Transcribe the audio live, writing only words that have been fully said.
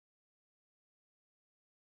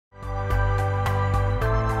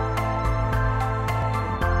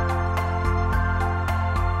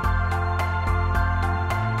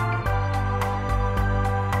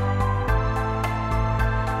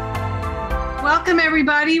Welcome,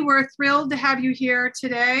 everybody. We're thrilled to have you here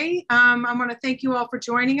today. I want to thank you all for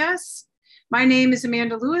joining us. My name is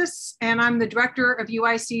Amanda Lewis, and I'm the director of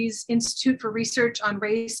UIC's Institute for Research on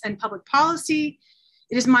Race and Public Policy.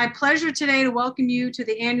 It is my pleasure today to welcome you to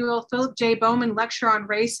the annual Philip J. Bowman Lecture on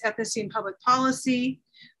Race, Ethnicity, and Public Policy.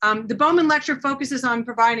 The Bowman Lecture focuses on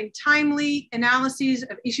providing timely analyses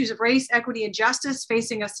of issues of race, equity, and justice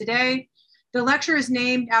facing us today. The lecture is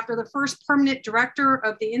named after the first permanent director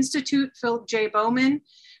of the Institute, Philip J. Bowman,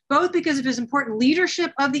 both because of his important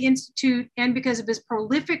leadership of the Institute and because of his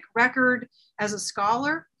prolific record as a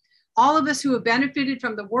scholar. All of us who have benefited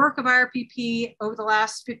from the work of IRPP over the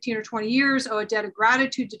last 15 or 20 years owe a debt of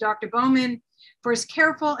gratitude to Dr. Bowman for his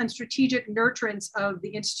careful and strategic nurturance of the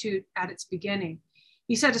Institute at its beginning.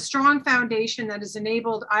 He set a strong foundation that has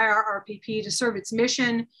enabled IRPP to serve its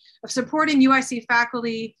mission of supporting UIC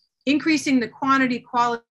faculty, increasing the quantity,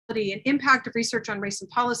 quality, and impact of research on race and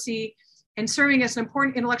policy, and serving as an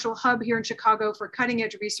important intellectual hub here in Chicago for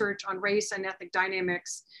cutting-edge research on race and ethnic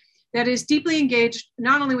dynamics that is deeply engaged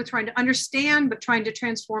not only with trying to understand, but trying to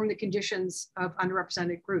transform the conditions of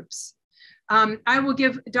underrepresented groups. I will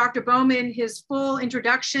give Dr. Bowman his full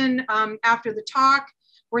introduction after the talk.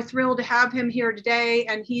 We're thrilled to have him here today,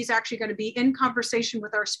 and he's actually going to be in conversation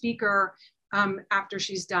with our speaker after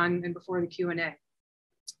she's done and before the Q&A.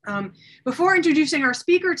 Before introducing our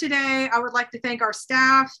speaker today, I would like to thank our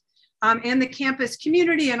staff and the campus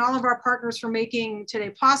community and all of our partners for making today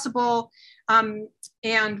possible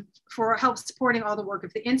and for help supporting all the work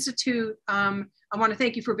of the Institute. I want to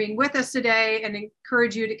thank you for being with us today and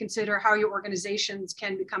encourage you to consider how your organizations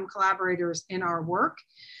can become collaborators in our work.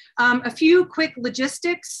 A few quick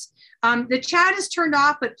logistics. The chat is turned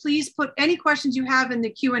off, but please put any questions you have in the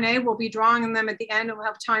Q&A. We'll be drawing on them at the end and we'll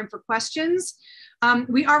have time for questions.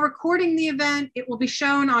 We are recording the event. It will be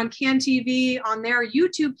shown on CAN TV, on their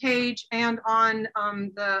YouTube page, and on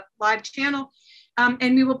the live channel.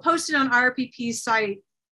 And we will post it on IRPP's site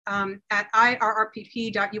at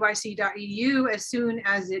irrpp.uic.edu as soon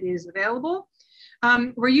as it is available.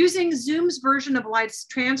 We're using Zoom's version of a live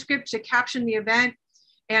transcript to caption the event.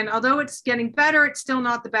 And although it's getting better, it's still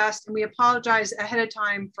not the best. And we apologize ahead of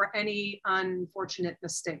time for any unfortunate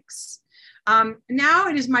mistakes. Now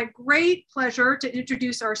it is my great pleasure to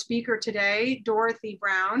introduce our speaker today, Dorothy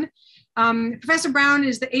Brown. Professor Brown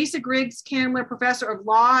is the Asa Griggs Candler Professor of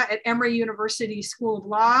Law at Emory University School of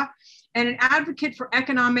Law and an advocate for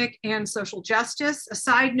economic and social justice. A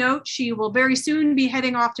side note, she will very soon be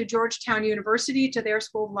heading off to Georgetown University to their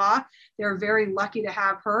School of Law. They're very lucky to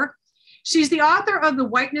have her. She's the author of The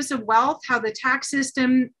Whiteness of Wealth, How the Tax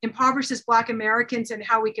System Impoverishes Black Americans and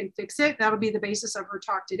How We Can Fix It. That'll be the basis of her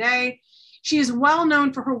talk today. She is well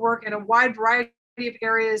known for her work in a wide variety of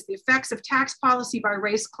areas, the effects of tax policy by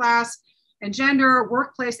race, class, and gender,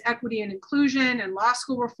 workplace equity and inclusion, and law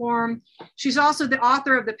school reform. She's also the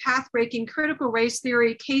author of the path-breaking Critical Race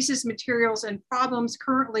Theory, Cases, Materials, and Problems,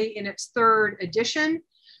 currently in its 3rd edition.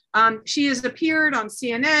 She has appeared on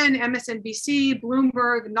CNN, MSNBC,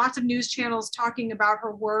 Bloomberg, and lots of news channels talking about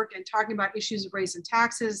her work and talking about issues of race and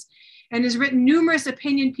taxes, and has written numerous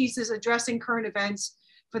opinion pieces addressing current events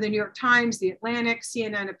for the New York Times, The Atlantic,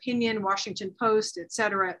 CNN Opinion, Washington Post, et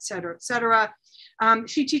cetera, et cetera, et cetera.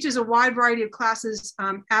 She teaches a wide variety of classes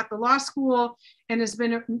at the law school and has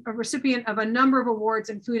been a recipient of a number of awards,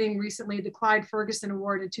 including recently the Clyde Ferguson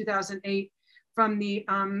Award in 2008 from the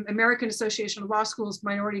American Association of Law Schools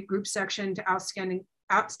Minority Group Section to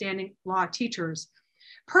Outstanding Law Teachers.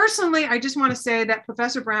 Personally, I just want to say that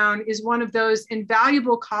Professor Brown is one of those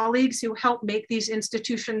invaluable colleagues who help make these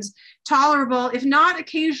institutions tolerable, if not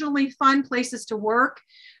occasionally fun places to work.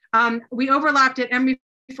 We overlapped at Emory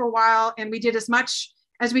for a while, and we did as much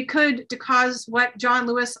as we could to cause what John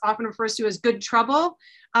Lewis often refers to as good trouble.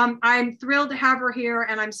 I'm thrilled to have her here,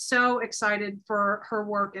 and I'm so excited for her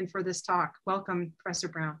work and for this talk. Welcome, Professor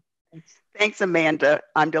Brown. Thanks, Amanda.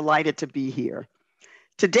 I'm delighted to be here.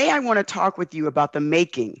 Today, I want to talk with you about the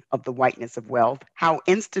making of the whiteness of wealth, how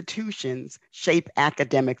institutions shape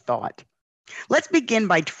academic thought. Let's begin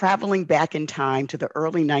by traveling back in time to the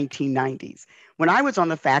early 1990s, when I was on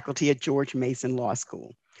the faculty at George Mason Law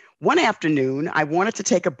School. One afternoon, I wanted to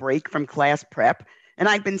take a break from class prep, and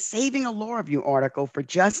I'd been saving a law review article for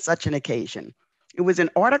just such an occasion. It was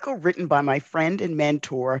an article written by my friend and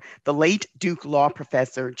mentor, the late Duke Law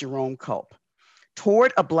professor, Jerome Culp,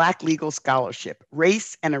 Toward a Black Legal Scholarship,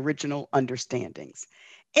 Race and Original Understandings.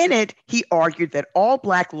 In it, he argued that all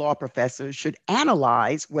Black law professors should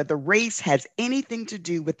analyze whether race has anything to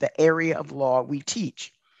do with the area of law we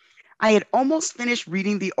teach. I had almost finished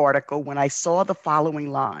reading the article when I saw the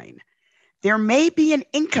following line: There may be an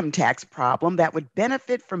income tax problem that would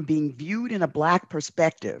benefit from being viewed in a Black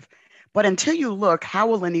perspective, but until you look, how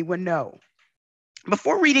will anyone know?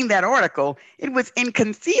 Before reading that article, it was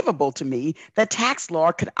inconceivable to me that tax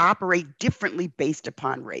law could operate differently based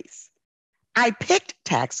upon race. I picked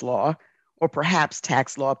tax law, or perhaps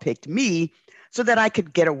tax law picked me, so that I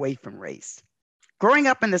could get away from race. Growing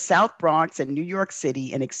up in the South Bronx and New York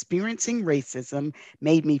City and experiencing racism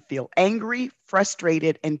made me feel angry,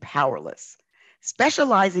 frustrated, and powerless.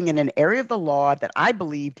 Specializing in an area of the law that I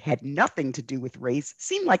believed had nothing to do with race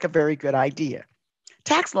seemed like a very good idea.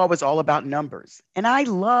 Tax law was all about numbers, and I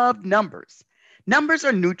loved numbers. Numbers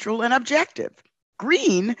are neutral and objective.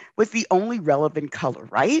 Green was the only relevant color,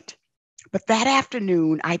 right? But that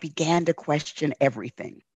afternoon, I began to question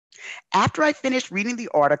everything. After I finished reading the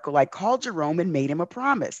article, I called Jerome and made him a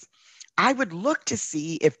promise. I would look to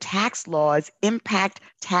see if tax laws impact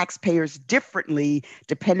taxpayers differently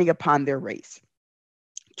depending upon their race.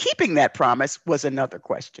 Keeping that promise was another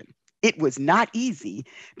question. It was not easy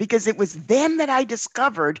because it was then that I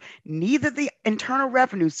discovered neither the Internal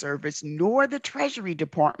Revenue Service nor the Treasury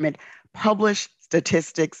Department publish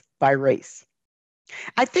statistics by race.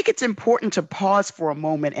 I think it's important to pause for a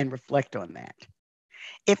moment and reflect on that.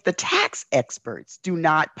 If the tax experts do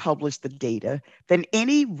not publish the data, then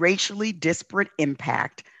any racially disparate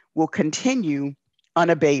impact will continue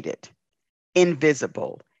unabated,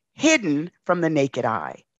 invisible, hidden from the naked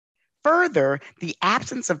eye. Further, the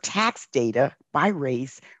absence of tax data by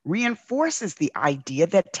race reinforces the idea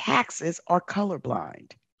that taxes are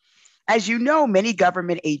colorblind. As you know, many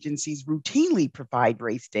government agencies routinely provide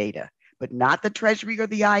race data, but not the Treasury or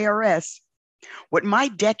the IRS. What my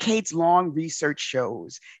decades-long research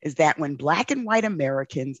shows is that when Black and white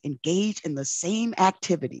Americans engage in the same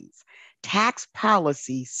activities, tax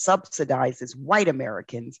policy subsidizes white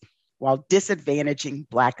Americans while disadvantaging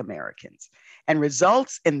Black Americans and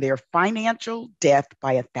results in their financial death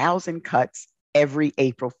by 1,000 cuts every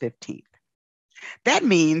April 15th. That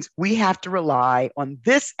means we have to rely on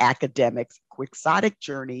this academic's quixotic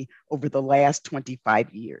journey over the last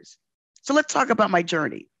 25 years. So let's talk about my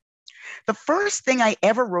journey. The first thing I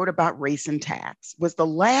ever wrote about race and tax was the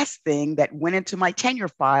last thing that went into my tenure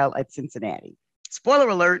file at Cincinnati. Spoiler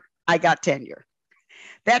alert, I got tenure.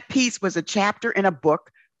 That piece was a chapter in a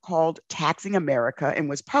book called Taxing America and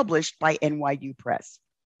was published by NYU Press.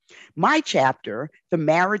 My chapter, The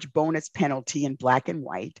Marriage Bonus Penalty in Black and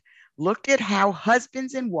White, looked at how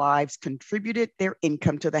husbands and wives contributed their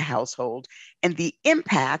income to the household and the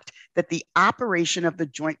impact that the operation of the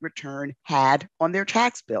joint return had on their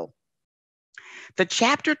tax bill. The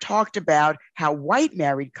chapter talked about how white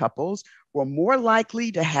married couples were more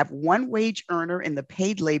likely to have one wage earner in the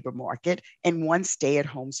paid labor market and one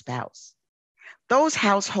stay-at-home spouse. Those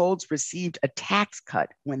households received a tax cut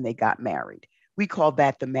when they got married. We call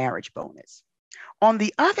that the marriage bonus. On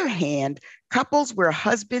the other hand, couples where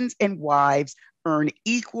husbands and wives earn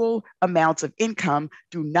equal amounts of income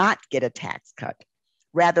do not get a tax cut.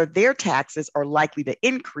 Rather, their taxes are likely to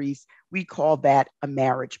increase. We call that a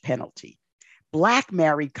marriage penalty. Black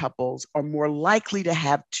married couples are more likely to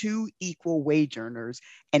have two equal wage earners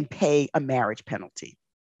and pay a marriage penalty.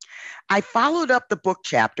 I followed up the book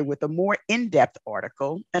chapter with a more in-depth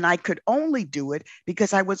article, and I could only do it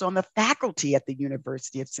because I was on the faculty at the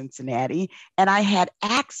University of Cincinnati, and I had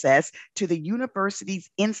access to the university's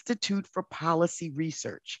Institute for Policy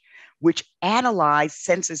Research, which analyzed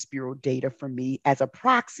Census Bureau data for me as a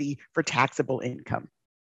proxy for taxable income.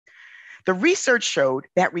 The research showed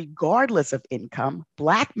that regardless of income,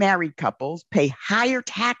 Black married couples pay higher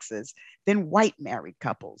taxes than white married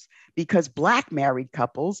couples because Black married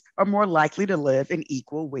couples are more likely to live in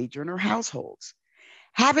equal wage earner households.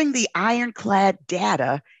 Having the ironclad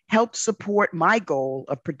data helped support my goal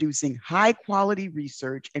of producing high quality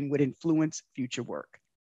research and would influence future work.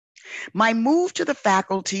 My move to the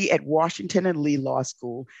faculty at Washington and Lee Law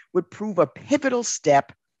School would prove a pivotal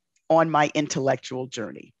step on my intellectual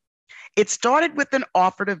journey. It started with an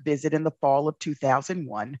offer to visit in the fall of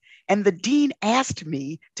 2001, and the dean asked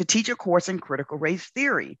me to teach a course in critical race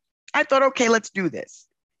theory. I thought, okay, let's do this,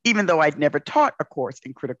 even though I'd never taught a course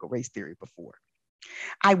in critical race theory before.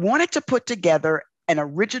 I wanted to put together an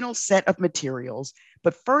original set of materials,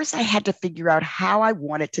 but first I had to figure out how I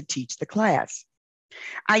wanted to teach the class.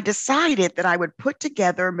 I decided that I would put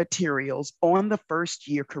together materials on the first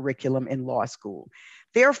year curriculum in law school.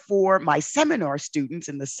 Therefore, my seminar students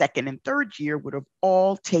in the second and third year would have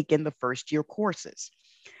all taken the first year courses.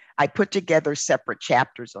 I put together separate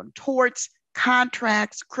chapters on torts,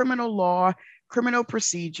 contracts, criminal law, criminal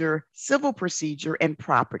procedure, civil procedure, and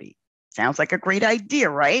property. Sounds like a great idea,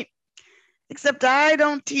 right? except I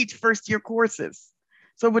don't teach first-year courses.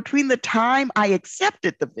 So between the time I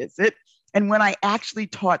accepted the visit and when I actually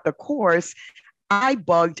taught the course, I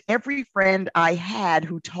bugged every friend I had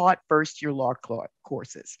who taught first-year law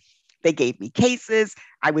courses. They gave me cases.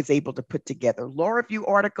 I was able to put together law review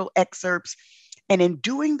article excerpts. And in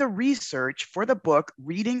doing the research for the book,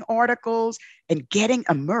 reading articles and getting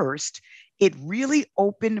immersed, it really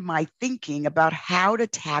opened my thinking about how to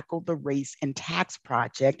tackle the race and tax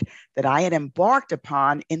project that I had embarked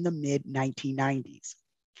upon in the mid-1990s.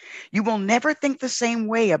 You will never think the same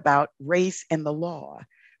way about race and the law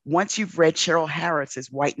once you've read Cheryl Harris's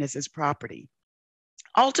Whiteness is Property.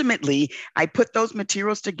 Ultimately, I put those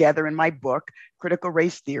materials together in my book, Critical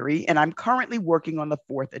Race Theory, and I'm currently working on the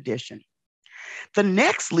 4th edition. The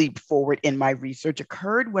next leap forward in my research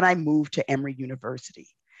occurred when I moved to Emory University,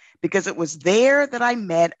 because it was there that I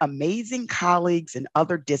met amazing colleagues in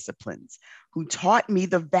other disciplines who taught me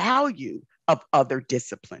the value of other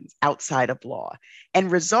disciplines outside of law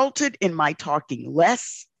and resulted in my talking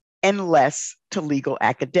less and less to legal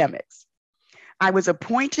academics. I was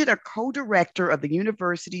appointed a co-director of the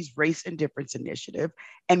university's Race and Difference Initiative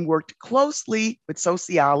and worked closely with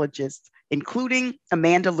sociologists, including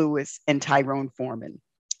Amanda Lewis and Tyrone Foreman,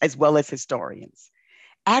 as well as historians.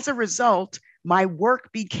 As a result, my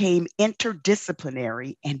work became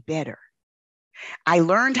interdisciplinary and better. I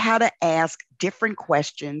learned how to ask different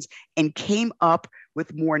questions and came up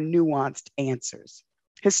with more nuanced answers.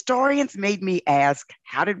 Historians made me ask,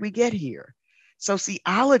 how did we get here?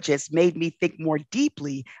 Sociologists made me think more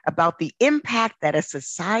deeply about the impact that a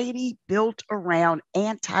society built around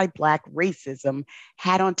anti-Black racism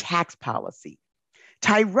had on tax policy.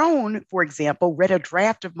 Tyrone, for example, read a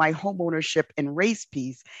draft of my homeownership and race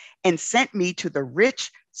piece and sent me to the rich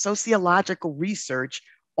sociological research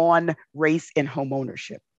on race and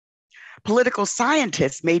homeownership. Political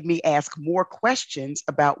scientists made me ask more questions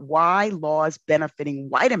about why laws benefiting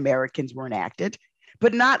white Americans were enacted,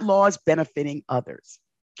 but not laws benefiting others.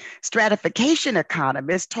 Stratification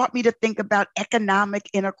economists taught me to think about economic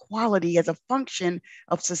inequality as a function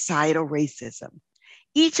of societal racism.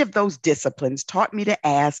 Each of those disciplines taught me to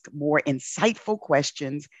ask more insightful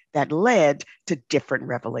questions that led to different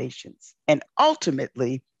revelations and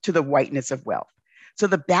ultimately to the whiteness of wealth. So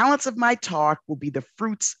the balance of my talk will be the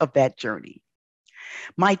fruits of that journey.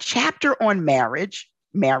 My chapter on marriage,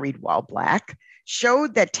 Married While Black,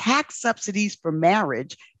 showed that tax subsidies for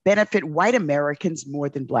marriage benefit white Americans more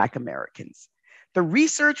than Black Americans. The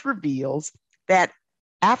research reveals that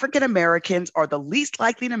African Americans are the least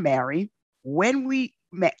likely to marry. When we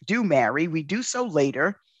do marry, we do so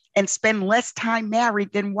later and spend less time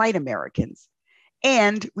married than white Americans.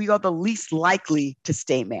 And we are the least likely to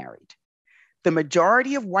stay married. The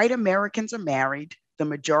majority of white Americans are married. The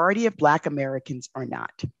majority of Black Americans are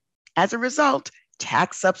not. As a result,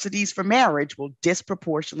 tax subsidies for marriage will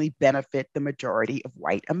disproportionately benefit the majority of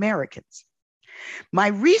white Americans. My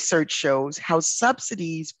research shows how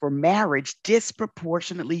subsidies for marriage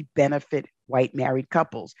disproportionately benefit white married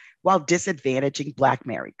couples while disadvantaging Black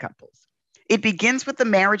married couples. It begins with the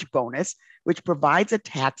marriage bonus, which provides a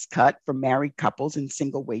tax cut for married couples in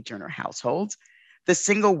single wage earner households. The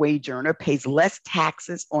single wage earner pays less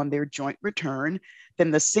taxes on their joint return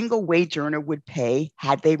than the single wage earner would pay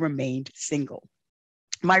had they remained single.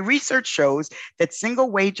 My research shows that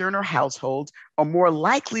single wage earner households are more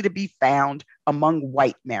likely to be found among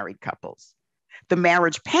white married couples. The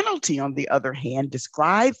marriage penalty, on the other hand,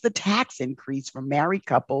 describes the tax increase for married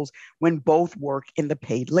couples when both work in the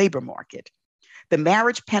paid labor market. The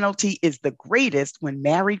marriage penalty is the greatest when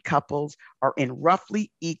married couples are in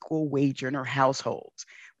roughly equal wage earner households,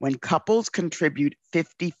 when couples contribute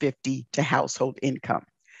 50-50 to household income.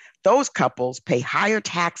 Those couples pay higher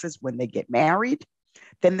taxes when they get married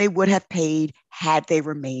than they would have paid had they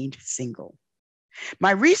remained single.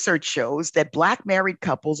 My research shows that Black married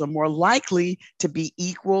couples are more likely to be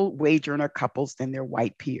equal wage earner couples than their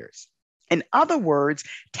white peers. In other words,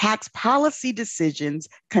 tax policy decisions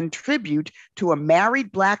contribute to a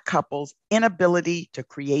married Black couple's inability to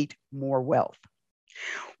create more wealth.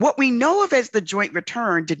 What we know of as the joint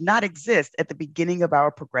return did not exist at the beginning of our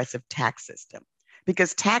progressive tax system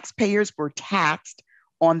because taxpayers were taxed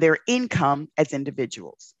on their income as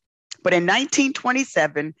individuals. But in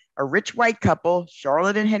 1927, a rich white couple,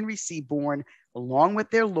 Charlotte and Henry Seaborn, along with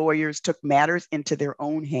their lawyers, took matters into their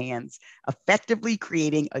own hands, effectively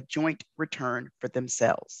creating a joint return for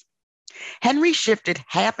themselves. Henry shifted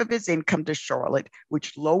half of his income to Charlotte,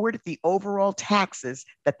 which lowered the overall taxes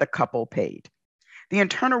that the couple paid. The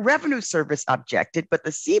Internal Revenue Service objected, but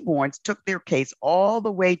the Seaborns took their case all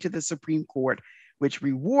the way to the Supreme Court, which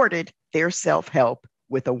rewarded their self-help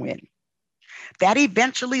with a win. That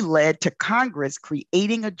eventually led to Congress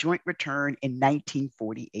creating a joint return in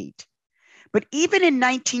 1948. But even in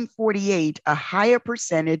 1948, a higher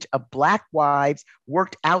percentage of Black wives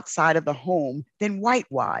worked outside of the home than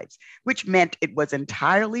white wives, which meant it was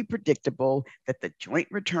entirely predictable that the joint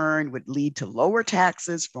return would lead to lower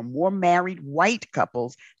taxes for more married white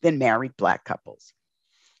couples than married Black couples.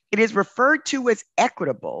 It is referred to as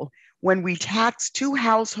equitable when we tax two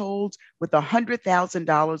households with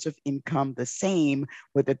 $100,000 of income the same,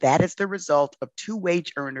 whether that is the result of two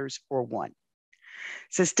wage earners or one.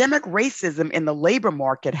 Systemic racism in the labor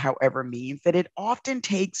market, however, means that it often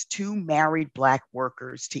takes two married Black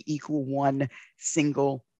workers to equal one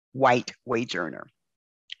single white wage earner.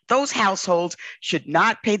 Those households should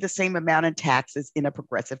not pay the same amount in taxes in a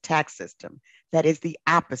progressive tax system. That is the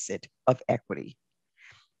opposite of equity.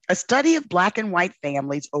 A study of Black and white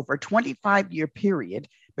families over a 25-year period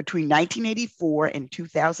between 1984 and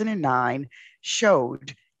 2009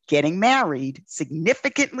 showed getting married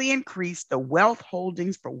significantly increased the wealth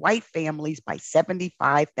holdings for white families by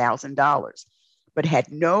 $75,000, but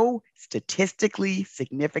had no statistically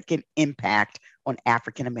significant impact on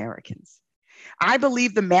African Americans. I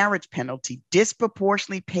believe the marriage penalty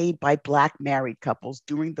disproportionately paid by Black married couples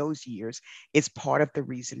during those years is part of the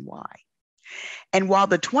reason why. And while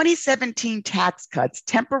the 2017 tax cuts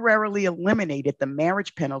temporarily eliminated the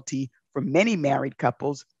marriage penalty for many married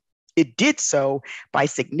couples, it did so by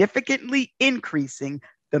significantly increasing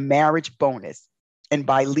the marriage bonus and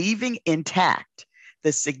by leaving intact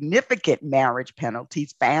the significant marriage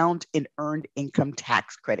penalties found in earned income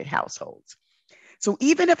tax credit households. So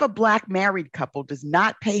even if a Black married couple does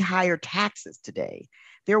not pay higher taxes today,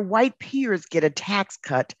 their white peers get a tax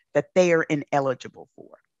cut that they are ineligible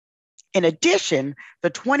for. In addition, the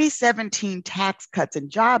 2017 Tax Cuts and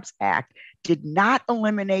Jobs Act did not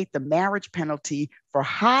eliminate the marriage penalty for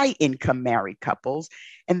high-income married couples,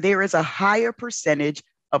 and there is a higher percentage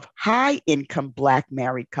of high-income Black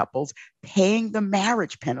married couples paying the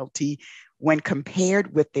marriage penalty when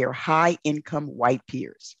compared with their high-income white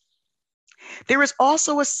peers. There is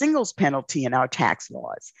also a singles penalty in our tax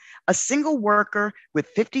laws. A single worker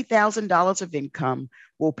with $50,000 of income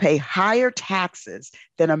will pay higher taxes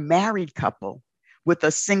than a married couple with a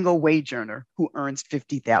single wage earner who earns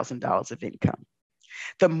 $50,000 of income.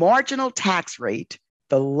 The marginal tax rate,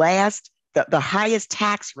 the highest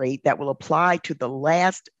tax rate that will apply to the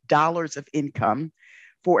last dollars of income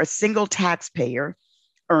for a single taxpayer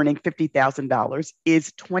earning $50,000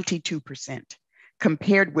 is 22%.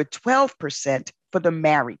 Compared with 12% for the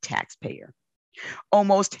married taxpayer.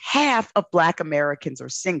 Almost half of Black Americans are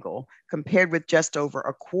single, compared with just over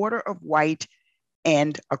a quarter of white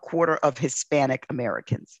and a quarter of Hispanic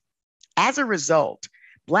Americans. As a result,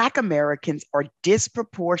 Black Americans are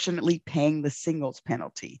disproportionately paying the singles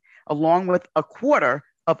penalty, along with a quarter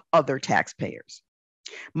of other taxpayers.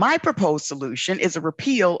 My proposed solution is a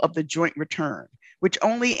repeal of the joint return, which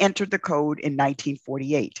only entered the code in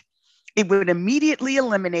 1948. It would immediately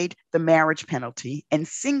eliminate the marriage penalty and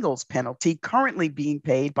singles penalty currently being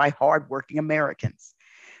paid by hardworking Americans.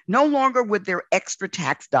 No longer would their extra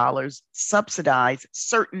tax dollars subsidize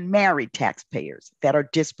certain married taxpayers that are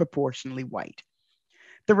disproportionately white.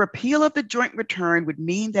 The repeal of the joint return would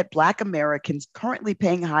mean that Black Americans currently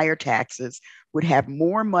paying higher taxes would have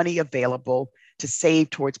more money available to save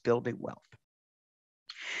towards building wealth.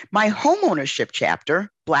 My homeownership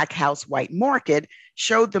chapter, Black House, White Market,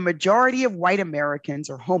 showed the majority of white Americans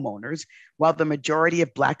are homeowners, while the majority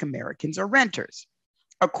of Black Americans are renters.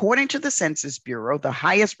 According to the Census Bureau, the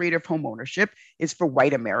highest rate of homeownership is for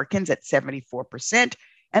white Americans at 74%,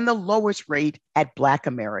 and the lowest rate at Black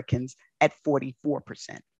Americans at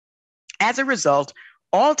 44%. As a result,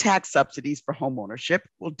 all tax subsidies for homeownership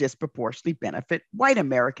will disproportionately benefit white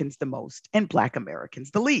Americans the most and Black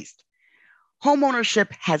Americans the least.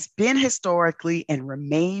 Homeownership has been historically and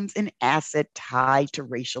remains an asset tied to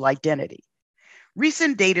racial identity.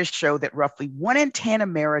 Recent data show that roughly 1 in 10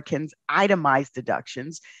 Americans itemize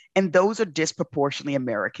deductions, and those are disproportionately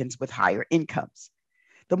Americans with higher incomes.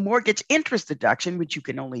 The mortgage interest deduction, which you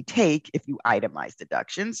can only take if you itemize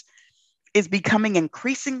deductions, is becoming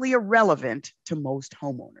increasingly irrelevant to most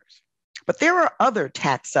homeowners. But there are other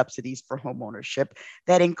tax subsidies for homeownership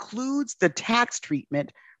that includes the tax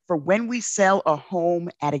treatment for when we sell a home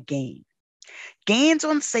at a gain. Gains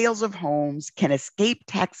on sales of homes can escape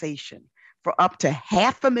taxation for up to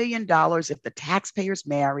 $500,000 if the taxpayer is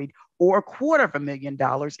married, or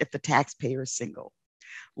 $250,000 if the taxpayer is single.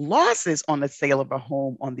 Losses on the sale of a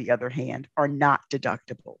home, on the other hand, are not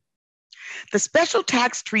deductible. The special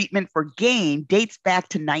tax treatment for gain dates back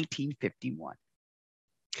to 1951.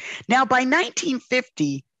 Now, by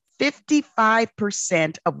 1950,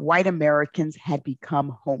 55% of white Americans had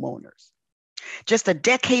become homeowners. Just a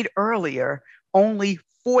decade earlier, only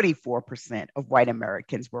 44% of white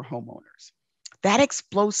Americans were homeowners. That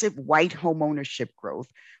explosive white homeownership growth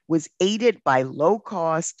was aided by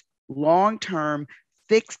low-cost, long-term,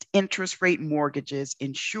 fixed interest rate mortgages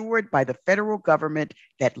insured by the federal government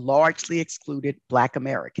that largely excluded Black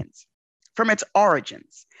Americans. From its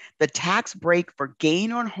origins, the tax break for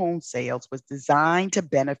gain on home sales was designed to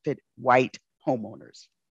benefit white homeowners.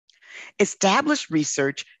 Established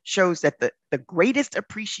research shows that the greatest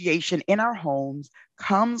appreciation in our homes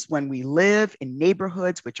comes when we live in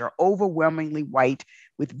neighborhoods which are overwhelmingly white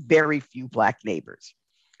with very few Black neighbors.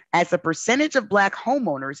 As the percentage of Black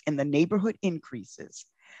homeowners in the neighborhood increases,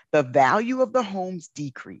 the value of the homes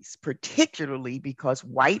decrease, particularly because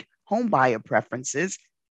white homebuyer preferences,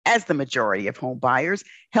 as the majority of home buyers,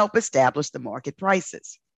 help establish the market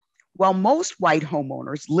prices. While most white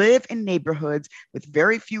homeowners live in neighborhoods with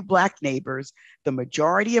very few Black neighbors, the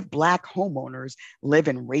majority of Black homeowners live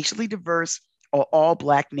in racially diverse or all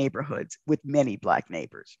Black neighborhoods with many Black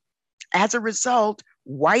neighbors. As a result,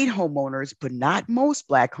 white homeowners, but not most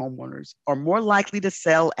Black homeowners, are more likely to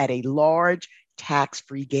sell at a large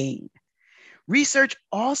tax-free gain. Research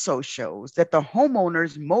also shows that the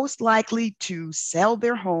homeowners most likely to sell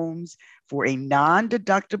their homes for a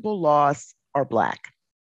non-deductible loss are Black.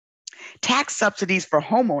 Tax subsidies for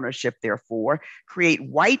homeownership, therefore, create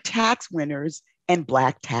white tax winners and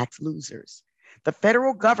Black tax losers. The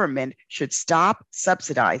federal government should stop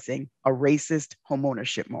subsidizing a racist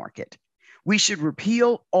homeownership market. We should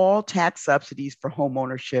repeal all tax subsidies for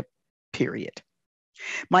homeownership, period.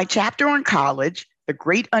 My chapter on college, The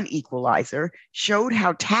Great Unequalizer, showed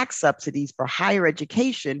how tax subsidies for higher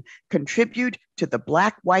education contribute to the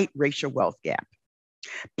Black-white racial wealth gap.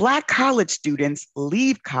 Black college students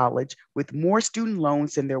leave college with more student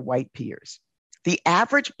loans than their white peers. The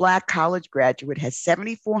average Black college graduate has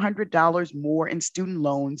 $7,400 more in student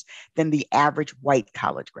loans than the average white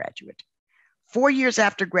college graduate. 4 years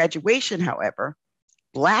after graduation, however,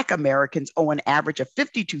 Black Americans owe an average of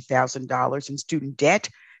 $52,000 in student debt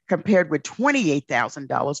compared with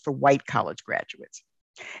 $28,000 for white college graduates.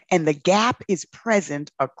 And the gap is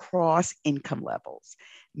present across income levels.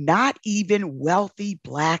 Not even wealthy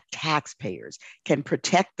Black taxpayers can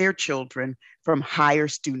protect their children from higher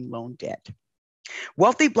student loan debt.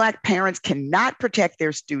 Wealthy Black parents cannot protect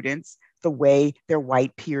their students the way their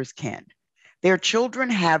white peers can. Their children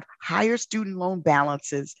have higher student loan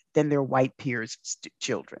balances than their white peers'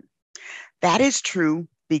 children. That is true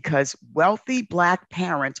because wealthy Black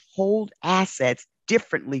parents hold assets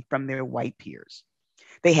differently from their white peers.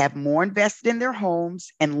 They have more invested in their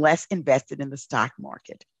homes and less invested in the stock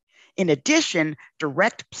market. In addition,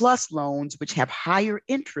 direct plus loans, which have higher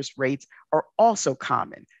interest rates, are also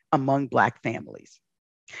common among Black families.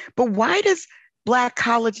 But why does Black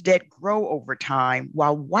college debt grow over time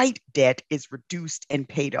while white debt is reduced and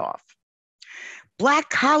paid off? Black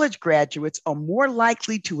college graduates are more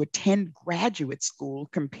likely to attend graduate school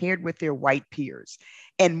compared with their white peers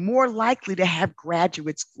and more likely to have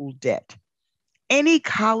graduate school debt. Any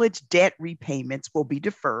college debt repayments will be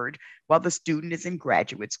deferred while the student is in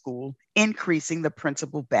graduate school, increasing the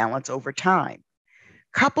principal balance over time.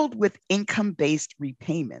 Coupled with income-based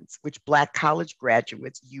repayments, which Black college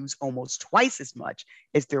graduates use almost twice as much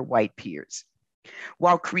as their white peers.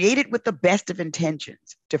 While created with the best of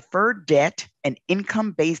intentions, deferred debt and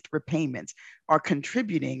income-based repayments are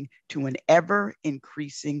contributing to an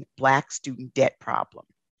ever-increasing Black student debt problem.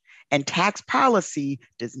 And tax policy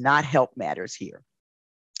does not help matters here.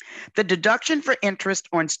 The deduction for interest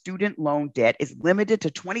on student loan debt is limited to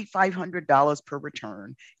 $2,500 per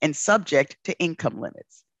return and subject to income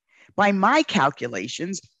limits. By my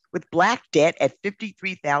calculations, with Black debt at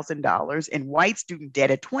 $53,000 and white student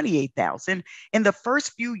debt at $28,000, in the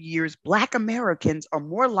first few years, Black Americans are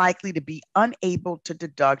more likely to be unable to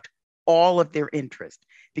deduct all of their interest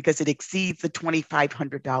because it exceeds the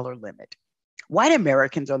 $2,500 limit. White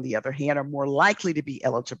Americans, on the other hand, are more likely to be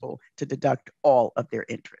eligible to deduct all of their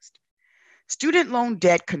interest. Student loan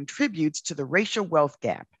debt contributes to the racial wealth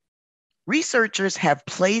gap. Researchers have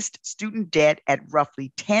placed student debt at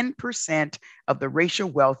roughly 10% of the racial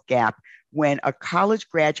wealth gap when a college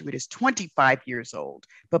graduate is 25 years old,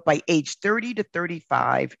 but by age 30 to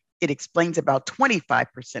 35, it explains about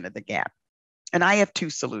 25% of the gap. And I have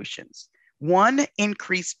two solutions. One,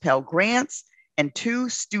 increase Pell Grants, and two,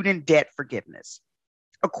 student debt forgiveness.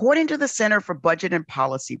 According to the Center for Budget and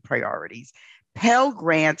Policy Priorities, Pell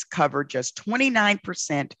Grants cover just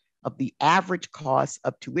 29% of the average cost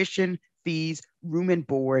of tuition, fees, room and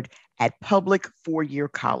board at public four-year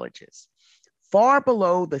colleges. far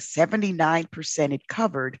below the 79% it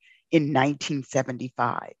covered in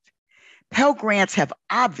 1975. Pell Grants have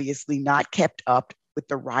obviously not kept up with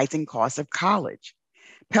the rising cost of college.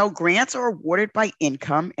 Pell Grants are awarded by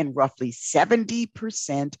income, and roughly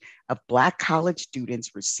 70% of Black college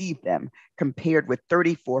students receive them, compared with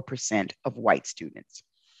 34% of white students.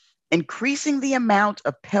 Increasing the amount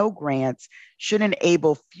of Pell Grants should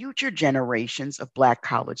enable future generations of Black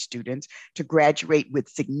college students to graduate with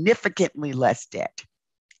significantly less debt.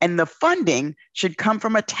 And the funding should come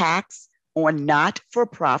from a tax on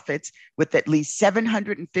not-for-profits with at least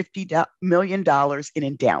 $750 million in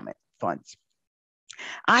endowment funds.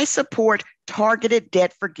 I support targeted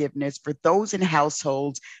debt forgiveness for those in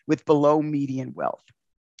households with below median wealth.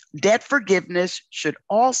 Debt forgiveness should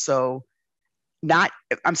also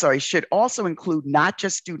include not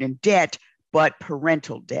just student debt, but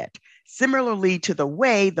parental debt, similarly to the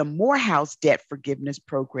way the Morehouse debt forgiveness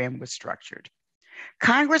program was structured.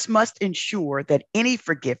 Congress must ensure that any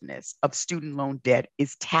forgiveness of student loan debt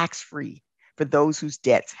is tax-free for those whose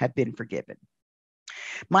debts have been forgiven.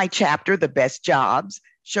 My chapter, The Best Jobs,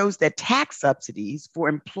 shows that tax subsidies for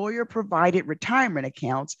employer-provided retirement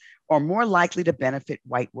accounts are more likely to benefit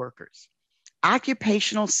white workers.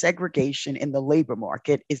 Occupational segregation in the labor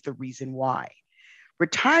market is the reason why.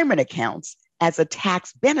 Retirement accounts as a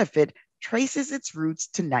tax benefit traces its roots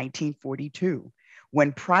to 1942,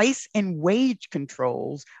 when price and wage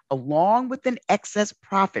controls, along with an excess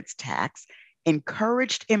profits tax,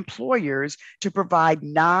 encouraged employers to provide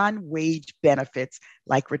non-wage benefits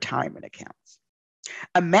like retirement accounts.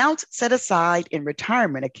 Amounts set aside in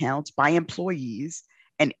retirement accounts by employees,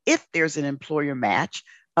 and if there's an employer match,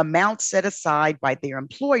 amounts set aside by their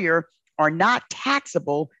employer are not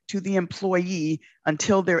taxable to the employee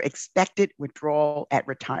until their expected withdrawal at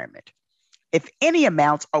retirement. If any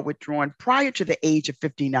amounts are withdrawn prior to the age of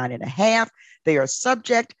 59 and a half, they are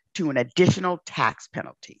subject to an additional tax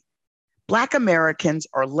penalty. Black Americans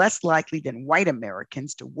are less likely than white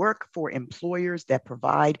Americans to work for employers that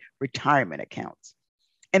provide retirement accounts.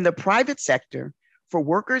 In the private sector, for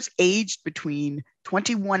workers aged between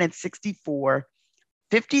 21 and 64,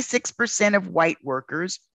 56% of white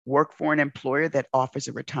workers work for an employer that offers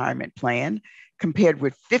a retirement plan, compared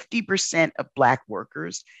with 50% of Black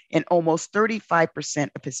workers and almost 35%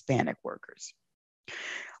 of Hispanic workers.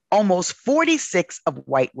 Almost 46% of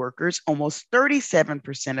white workers, almost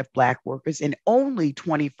 37% of Black workers, and only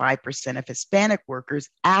 25% of Hispanic workers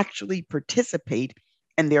actually participate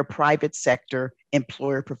in their private sector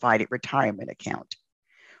employer-provided retirement account.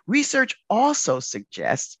 Research also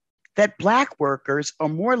suggests that Black workers are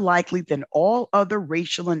more likely than all other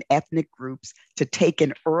racial and ethnic groups to take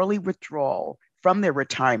an early withdrawal from their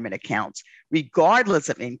retirement accounts, regardless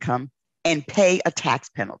of income, and pay a tax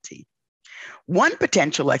penalty. One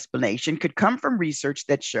potential explanation could come from research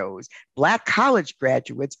that shows Black college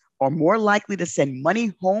graduates are more likely to send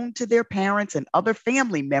money home to their parents and other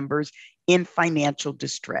family members in financial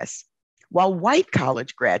distress, while white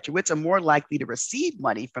college graduates are more likely to receive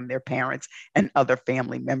money from their parents and other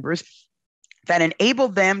family members that enable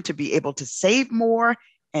them to be able to save more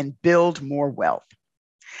and build more wealth.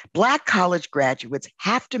 Black college graduates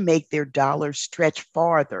have to make their dollars stretch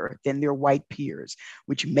farther than their white peers,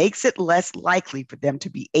 which makes it less likely for them to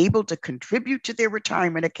be able to contribute to their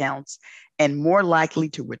retirement accounts and more likely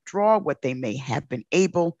to withdraw what they may have been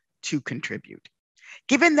able to contribute.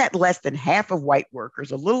 Given that less than half of white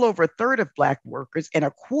workers, a little over a third of Black workers, and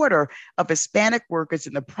a quarter of Hispanic workers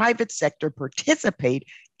in the private sector participate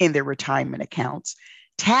in their retirement accounts,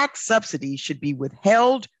 tax subsidies should be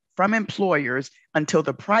withheld from employers until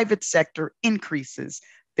the private sector increases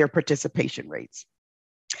their participation rates.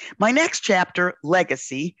 My next chapter,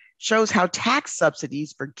 Legacy, shows how tax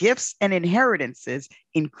subsidies for gifts and inheritances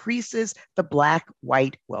increases the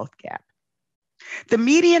Black-white wealth gap. The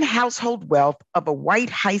median household wealth of a white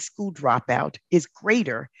high school dropout is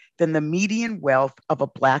greater than the median wealth of a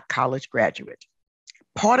Black college graduate.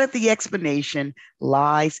 Part of the explanation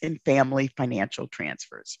lies in family financial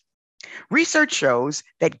transfers. Research shows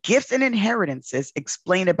that gifts and inheritances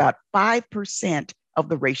explain about 5% of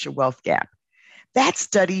the racial wealth gap. That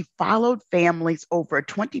study followed families over a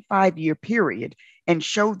 25-year period and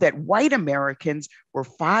showed that white Americans were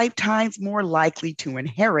 5 times more likely to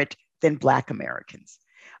inherit than Black Americans.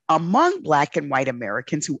 Among Black and white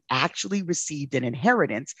Americans who actually received an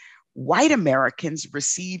inheritance, white Americans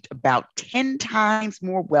received about 10 times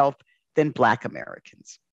more wealth than Black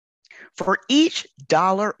Americans. For each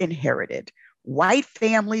dollar inherited, white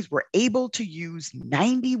families were able to use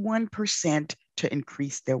 91% to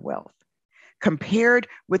increase their wealth, compared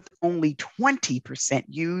with only 20%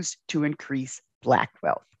 used to increase Black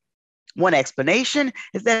wealth. One explanation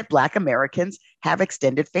is that Black Americans have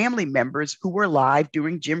extended family members who were alive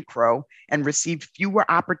during Jim Crow and received fewer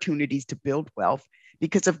opportunities to build wealth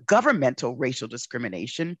because of governmental racial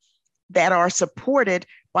discrimination that are supported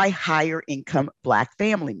by higher income Black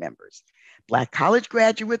family members. Black college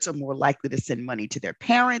graduates are more likely to send money to their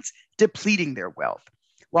parents, depleting their wealth,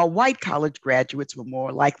 while white college graduates were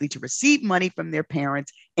more likely to receive money from their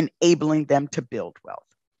parents, enabling them to build wealth.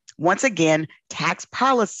 Once again, tax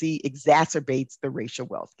policy exacerbates the racial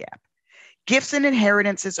wealth gap. Gifts and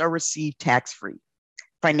inheritances are received tax-free.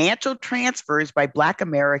 Financial transfers by Black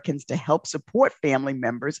Americans to help support family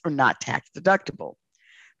members are not tax deductible.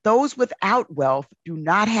 Those without wealth do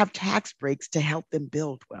not have tax breaks to help them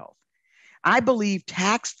build wealth. I believe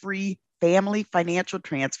tax-free family financial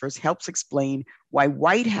transfers helps explain why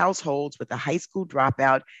white households with a high school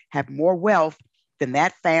dropout have more wealth than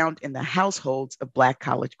that found in the households of Black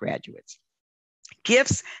college graduates.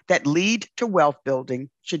 Gifts that lead to wealth building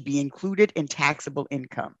should be included in taxable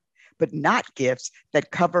income, but not gifts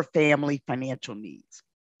that cover family financial needs.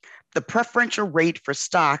 The preferential rate for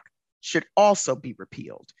stock should also be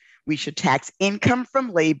repealed. We should tax income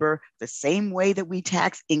from labor the same way that we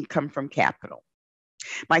tax income from capital.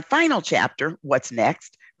 My final chapter, What's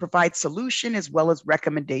Next, provides solution as well as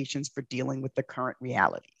recommendations for dealing with the current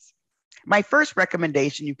realities. My first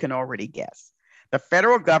recommendation, you can already guess. The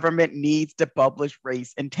federal government needs to publish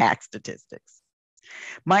race and tax statistics.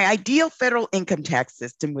 My ideal federal income tax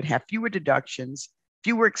system would have fewer deductions,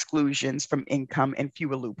 fewer exclusions from income, and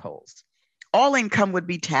fewer loopholes. All income would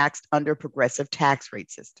be taxed under a progressive tax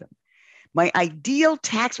rate system. My ideal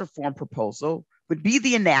tax reform proposal would be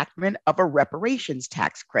the enactment of a reparations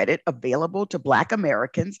tax credit available to Black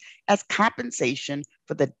Americans as compensation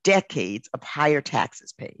for the decades of higher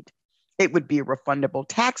taxes paid. It would be a refundable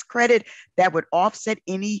tax credit that would offset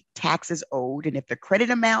any taxes owed. And if the credit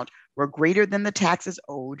amount were greater than the taxes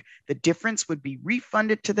owed, the difference would be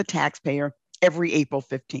refunded to the taxpayer every April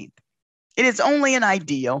 15th. It is only an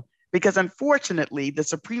ideal because unfortunately, the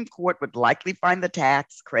Supreme Court would likely find the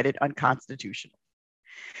tax credit unconstitutional.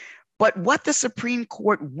 But what the Supreme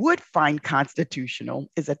Court would find constitutional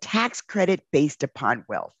is a tax credit based upon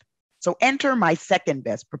wealth. So enter my second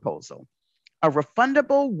best proposal, a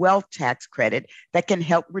refundable wealth tax credit that can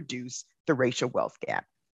help reduce the racial wealth gap.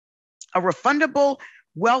 A refundable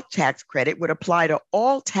wealth tax credit would apply to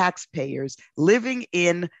all taxpayers living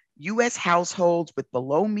in U.S. households with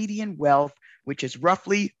below median wealth, which is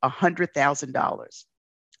roughly $100,000.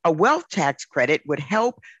 A wealth tax credit would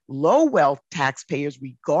help low wealth taxpayers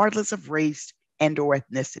regardless of race and or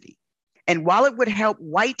ethnicity. And while it would help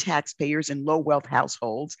white taxpayers in low wealth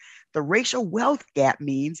households, the racial wealth gap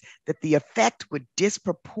means that the effect would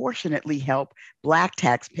disproportionately help Black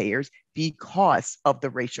taxpayers because of the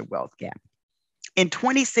racial wealth gap. In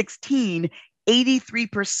 2016,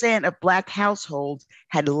 83% of Black households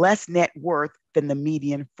had less net worth than the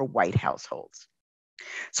median for white households.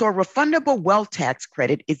 So a refundable wealth tax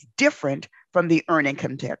credit is different from the earned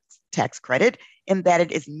income tax credit in that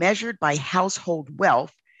it is measured by household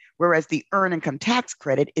wealth, whereas the earned income tax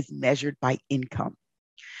credit is measured by income.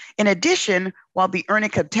 In addition, while the earned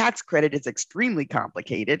income tax credit is extremely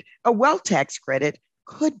complicated, a wealth tax credit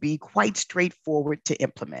could be quite straightforward to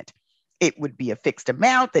implement. It would be a fixed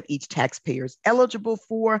amount that each taxpayer is eligible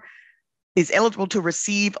to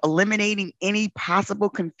receive, eliminating any possible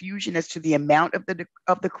confusion as to the amount of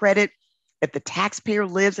the credit. If the taxpayer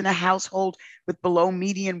lives in a household with below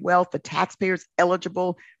median wealth, the taxpayer is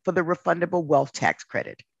eligible for the refundable wealth tax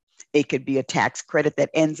credit. It could be a tax credit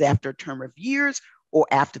that ends after a term of years or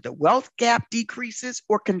after the wealth gap decreases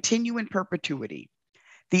or continue in perpetuity.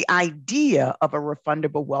 The idea of a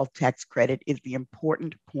refundable wealth tax credit is the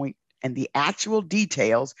important point, and the actual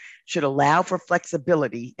details should allow for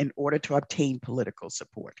flexibility in order to obtain political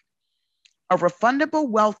support. A refundable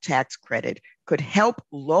wealth tax credit could help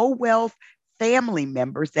low wealth family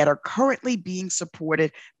members that are currently being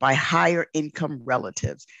supported by higher income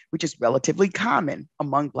relatives, which is relatively common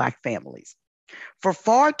among Black families. For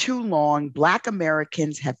far too long, Black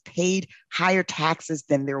Americans have paid higher taxes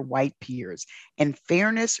than their white peers, and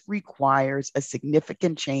fairness requires a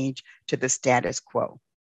significant change to the status quo.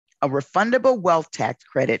 A refundable wealth tax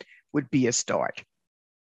credit would be a start.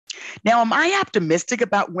 Now, am I optimistic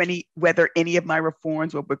about whether any of my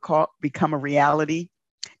reforms will become a reality?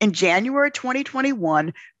 In January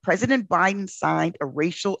 2021, President Biden signed a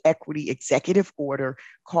racial equity executive order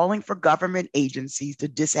calling for government agencies to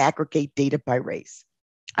disaggregate data by race.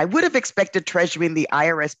 I would have expected Treasury and the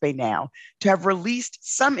IRS by now to have released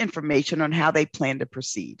some information on how they plan to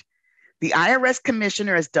proceed. The IRS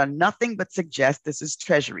commissioner has done nothing but suggest this is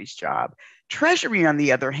Treasury's job. Treasury, on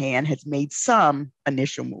the other hand, has made some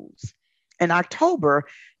initial moves. In October,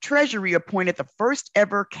 Treasury appointed the first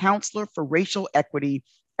ever counselor for racial equity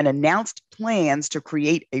and announced plans to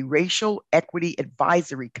create a racial equity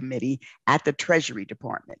advisory committee at the Treasury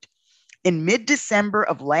Department. In mid-December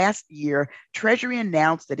of last year, Treasury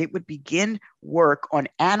announced that it would begin work on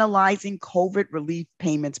analyzing COVID relief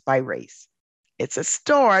payments by race. It's a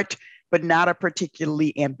start, but not a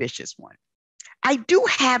particularly ambitious one. I do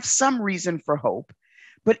have some reason for hope,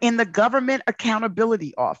 but in the Government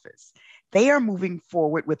Accountability Office, they are moving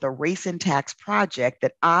forward with a race and tax project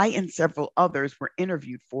that I and several others were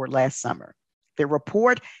interviewed for last summer. Their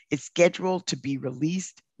report is scheduled to be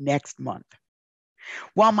released next month.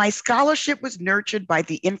 While my scholarship was nurtured by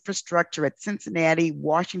the infrastructure at Cincinnati,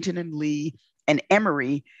 Washington and Lee, and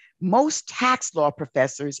Emory, most tax law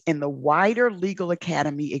professors in the wider legal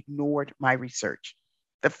academy ignored my research.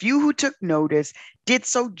 The few who took notice did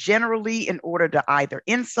so generally in order to either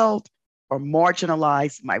insult or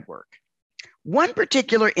marginalize my work. One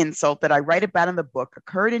particular insult that I write about in the book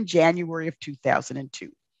occurred in January of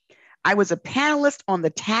 2002. I was a panelist on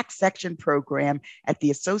the tax section program at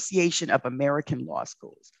the Association of American Law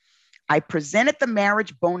Schools. I presented the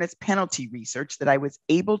marriage bonus penalty research that I was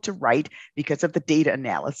able to write because of the data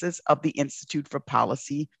analysis of the Institute for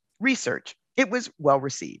Policy Research. It was well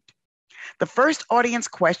received. The first audience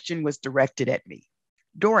question was directed at me.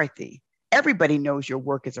 Dorothy, everybody knows your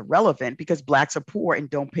work is irrelevant because Blacks are poor and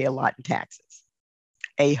don't pay a lot in taxes.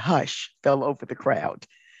 A hush fell over the crowd.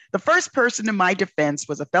 The first person in my defense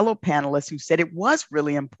was a fellow panelist who said it was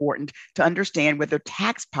really important to understand whether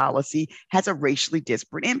tax policy has a racially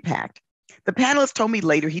disparate impact. The panelist told me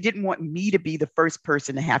later he didn't want me to be the first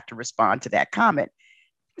person to have to respond to that comment.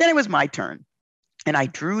 Then it was my turn, and I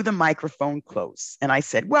drew the microphone close, and I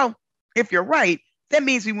said, well, if you're right, that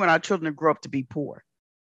means we want our children to grow up to be poor,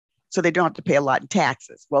 so they don't have to pay a lot in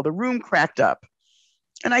taxes. Well, the room cracked up,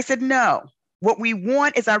 and I said, no. What we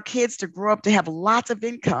want is our kids to grow up to have lots of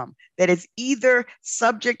income that is either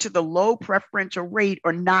subject to the low preferential rate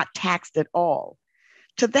or not taxed at all.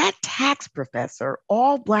 To that tax professor,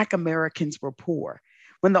 all Black Americans were poor,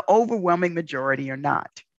 when the overwhelming majority are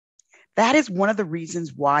not. That is one of the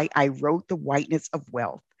reasons why I wrote The Whiteness of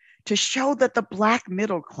Wealth, to show that the Black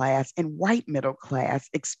middle class and white middle class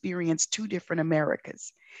experience two different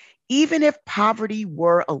Americas. Even if poverty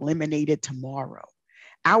were eliminated tomorrow,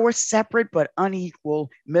 our separate but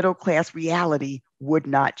unequal middle class reality would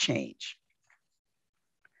not change.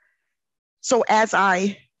 So as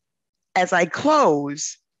I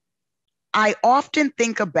close, I often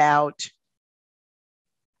think about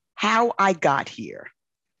how I got here.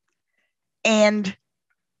 And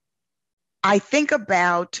I think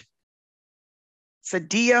about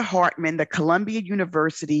Saidiya Hartman, the Columbia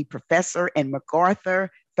University professor and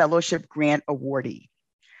MacArthur Fellowship Grant awardee.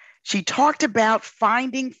 She talked about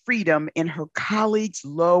finding freedom in her colleagues'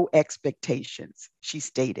 low expectations. She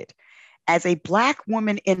stated, as a Black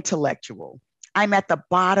woman intellectual, I'm at the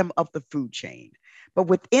bottom of the food chain. But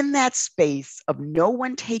within that space of no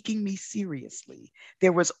one taking me seriously,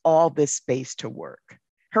 there was all this space to work.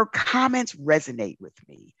 Her comments resonate with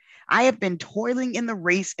me. I have been toiling in the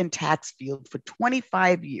race and tax field for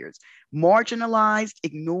 25 years, marginalized,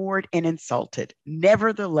 ignored, and insulted.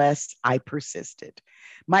 Nevertheless, I persisted.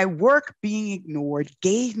 My work being ignored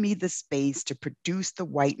gave me the space to produce The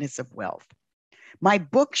Whiteness of Wealth. My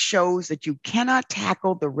book shows that you cannot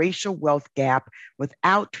tackle the racial wealth gap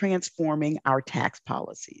without transforming our tax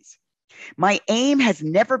policies. My aim has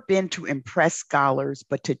never been to impress scholars,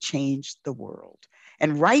 but to change the world.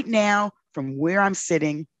 And right now, from where I'm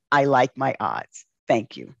sitting, I like my odds.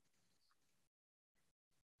 Thank you.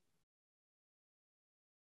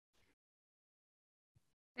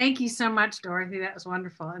 Thank you so much, Dorothy. That was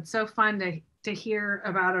wonderful. It's so fun to hear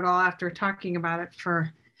about it all after talking about it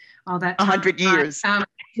for all that time. 100 years.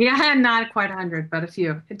 Yeah, not quite 100, but a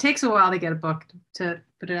few. It takes a while to get a book to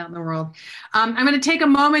put it out in the world. I'm going to take a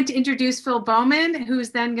moment to introduce Phil Bowman, who's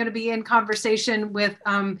then going to be in conversation with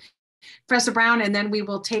Professor Brown, and then we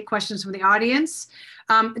will take questions from the audience.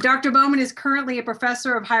 Dr. Bowman is currently a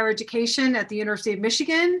professor of higher education at the University of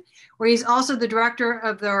Michigan, where he's also the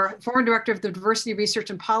former director of the Diversity Research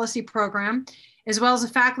and Policy Program, as well as a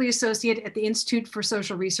faculty associate at the Institute for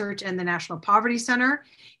Social Research and the National Poverty Center.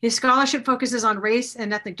 His scholarship focuses on race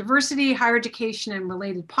and ethnic diversity, higher education, and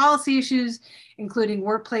related policy issues, including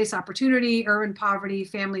workplace opportunity, urban poverty,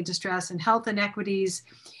 family distress, and health inequities.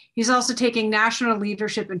 He's also taking national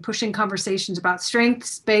leadership and pushing conversations about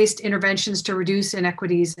strengths-based interventions to reduce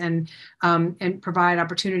inequities and provide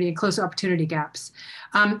opportunity and close opportunity gaps.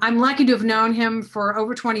 I'm lucky to have known him for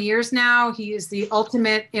over 20 years now. He is the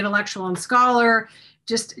ultimate intellectual and scholar,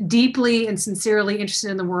 just deeply and sincerely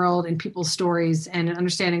interested in the world and people's stories and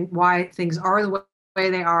understanding why things are the way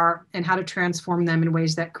they are and how to transform them in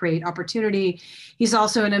ways that create opportunity. He's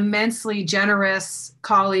also an immensely generous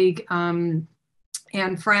colleague and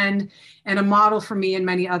friend, and a model for me and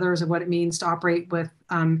many others of what it means to operate with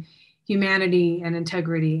humanity and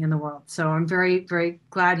integrity in the world. So I'm very, very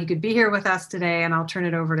glad he could be here with us today, and I'll turn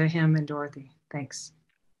it over to him and Dorothy. Thanks.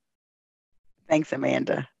 Thanks,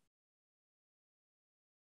 Amanda.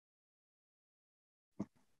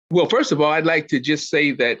 Well, first of all, I'd like to just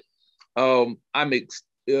say that I'm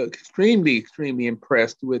extremely, extremely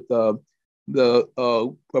impressed with the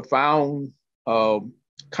profound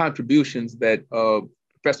contributions that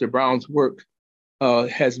Professor Brown's work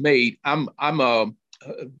has made. I've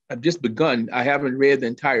just begun. I haven't read the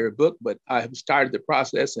entire book, but I have started the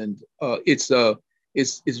process, and it's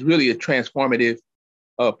really a transformative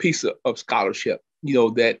piece of scholarship.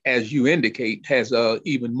 That, as you indicate, has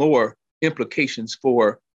even more implications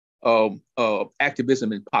for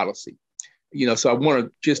activism and policy. So I want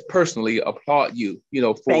to just personally applaud you,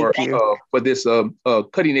 for this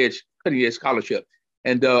cutting edge scholarship.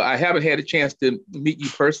 And I haven't had a chance to meet you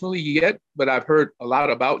personally yet, but I've heard a lot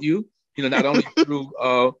about you, not only through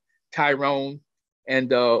Tyrone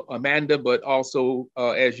and Amanda, but also,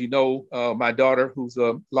 as you know, my daughter, who's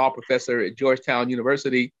a law professor at Georgetown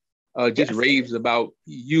University, just raves about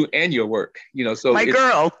you and your work. So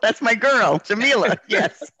that's my girl, Jamila.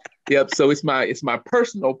 Yes. Yep. So it's my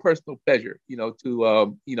personal pleasure,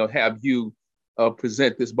 to have you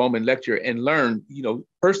present this Bowman lecture and learn,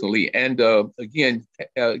 personally, and again,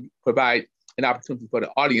 provide an opportunity for the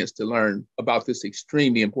audience to learn about this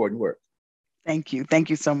extremely important work. Thank you. Thank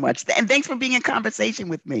you so much. And thanks for being in conversation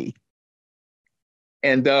with me.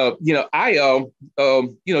 And, just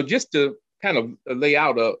to kind of lay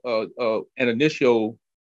out an initial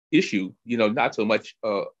issue, not so much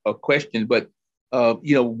a question, but,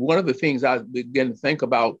 one of the things I began to think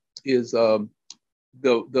about is the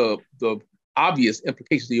obvious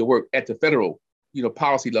implications of your work at the federal,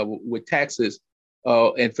 policy level with taxes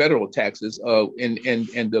and federal taxes.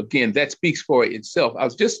 And again, that speaks for itself. I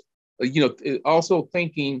was just, also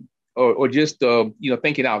thinking or just,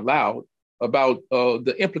 thinking out loud about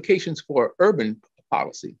the implications for urban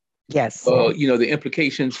policy. Yes. The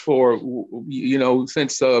implications for,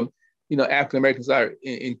 since, African Americans are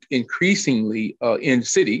increasingly in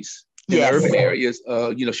cities, in urban areas,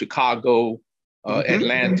 Chicago,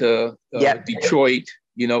 Atlanta, Detroit,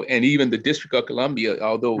 and even the District of Columbia,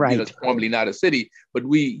 although it's formally not a city, but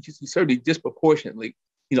we certainly disproportionately,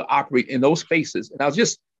 operate in those spaces. And I was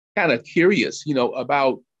just kind of curious,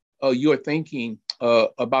 about your thinking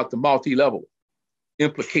about the multi-level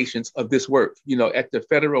implications of this work, at the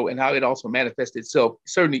federal, and how it also manifests itself,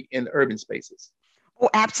 certainly in urban spaces. Oh,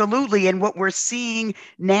 absolutely. And what we're seeing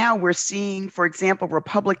now, for example,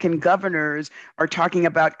 Republican governors are talking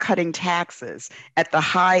about cutting taxes at the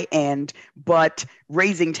high end, but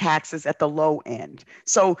raising taxes at the low end.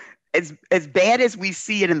 So as bad as we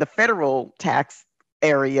see it in the federal tax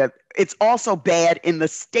area, it's also bad in the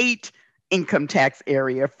state income tax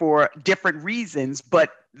area for different reasons. But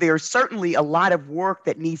there's certainly a lot of work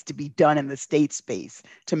that needs to be done in the state space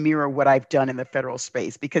to mirror what I've done in the federal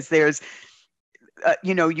space, because there's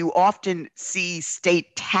you often see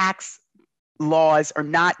state tax laws are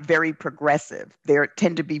not very progressive. They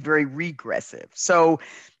tend to be very regressive. So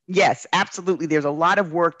yes, absolutely. There's a lot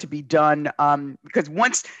of work to be done because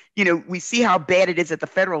once, we see how bad it is at the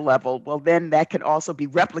federal level, well, then that can also be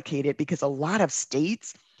replicated because a lot of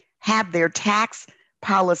states have their tax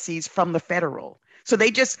policies from the federal. So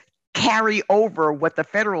they just carry over what the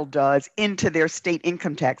federal does into their state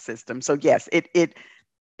income tax system. So yes, it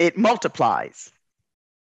multiplies.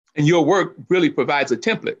 And your work really provides a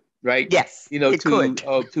template, right? Yes, to kind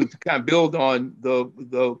of build on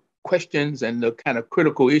the questions and the kind of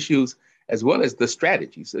critical issues as well as the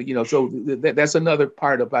strategies. So that's another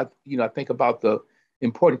part about I think about the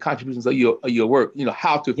important contributions of your work.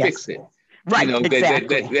 How to fix it. Right.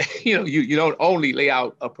 Exactly. You don't only lay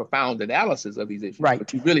out a profound analysis of these issues,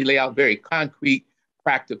 but you really lay out very concrete,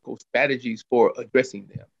 practical strategies for addressing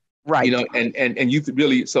them. Right. And you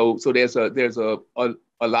really so there's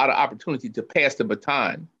a lot of opportunity to pass the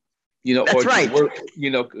baton, That's or right. to work,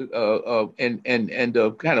 and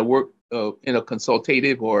kind of work in a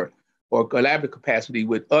consultative or collaborative capacity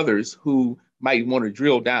with others who might want to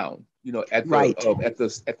drill down, at Right.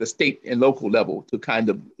 the state and local level to kind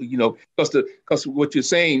of, because what you're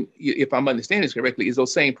saying, if I'm understanding this correctly, is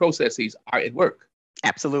those same processes are at work.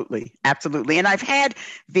 Absolutely. Absolutely. And I've had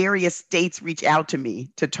various states reach out to me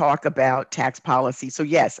to talk about tax policy. So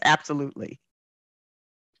yes, absolutely.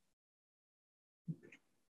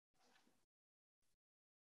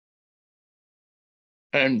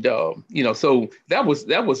 And so that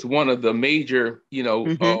was one of the major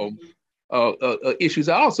issues.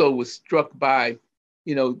 I also was struck by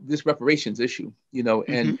this reparations issue,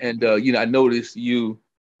 I noticed you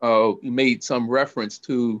made some reference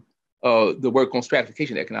to the work on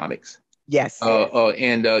stratification economics. Yes. I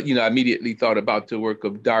immediately thought about the work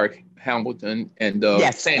of Dark Hamilton and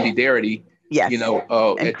Yes. Sandy Darity. Yes.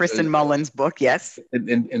 And Kristen Mullen's book. Yes.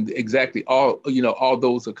 And exactly all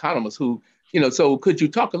those economists who, so could you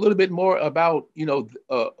talk a little bit more about,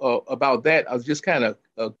 about that? I was just kind of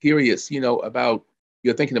curious, about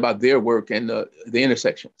you're thinking about their work and the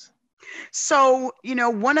intersections. So,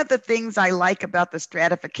 one of the things I like about the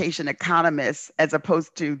stratification economists, as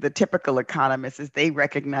opposed to the typical economists, is they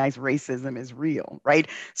recognize racism is real, right?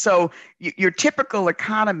 So your typical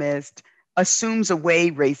economist assumes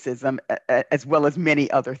away racism as well as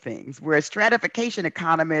many other things, whereas stratification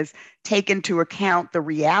economists take into account the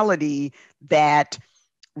reality that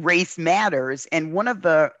race matters. And one of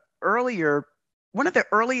the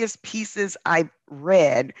earliest pieces I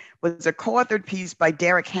read was a co-authored piece by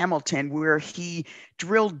Derek Hamilton, where he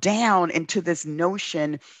drilled down into this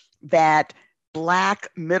notion that Black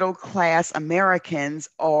middle-class Americans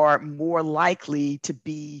are more likely to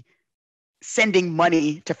be sending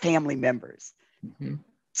money to family members. Mm-hmm.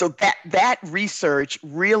 So that research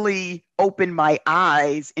really opened my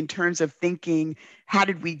eyes in terms of thinking, how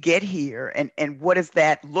did we get here, and what does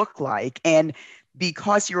that look like? And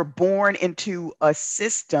because you're born into a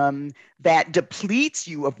system that depletes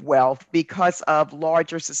you of wealth because of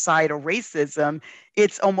larger societal racism,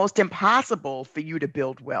 it's almost impossible for you to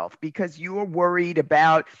build wealth because you're worried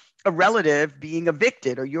about a relative being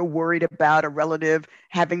evicted, or you're worried about a relative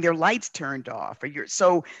having their lights turned off,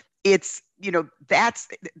 so it's,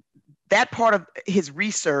 that part of his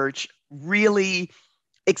research really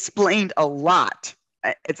explained a lot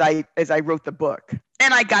as I wrote the book.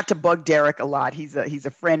 And I got to bug Derek a lot. He's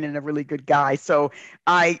a friend and a really good guy. So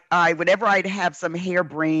I whenever I'd have some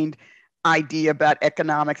harebrained idea about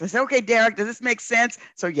economics, I say, okay, Derek, does this make sense?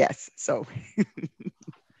 So yes. So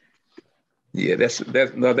yeah, that's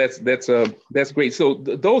great. So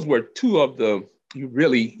those were two of the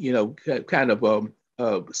really, kind of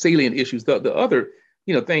salient issues. The other,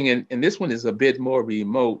 thing, and this one is a bit more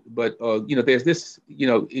remote, but there's this,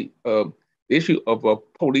 issue of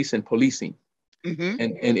police and policing. Mm-hmm.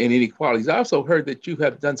 and inequalities. I also heard that you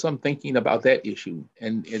have done some thinking about that issue.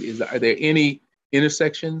 And are there any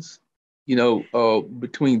intersections,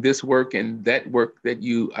 between this work and that work that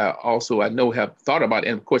you also, I know, have thought about?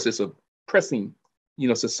 And of course, it's a pressing,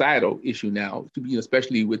 societal issue now,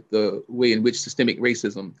 especially with the way in which systemic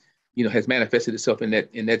racism, has manifested itself in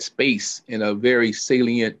that space in a very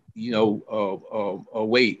salient, a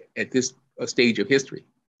way at this stage of history.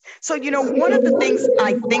 So, one of the things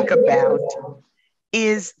I think about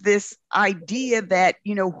is this idea that,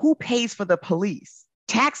 who pays for the police?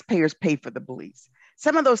 Taxpayers pay for the police.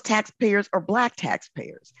 Some of those taxpayers are Black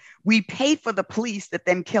taxpayers. We pay for the police that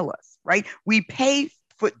then kill us, right? We pay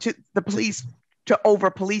to the police to over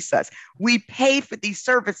police us. We pay for these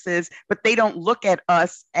services, but they don't look at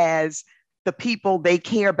us as the people they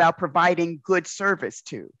care about providing good service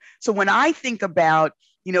to. So when I think about,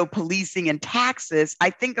 policing and taxes,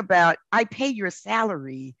 I think about, I pay your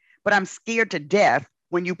salary, but I'm scared to death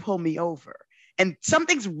when you pull me over. And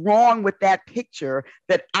something's wrong with that picture,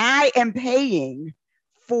 that I am paying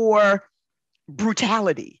for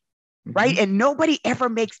brutality, mm-hmm. right? And nobody ever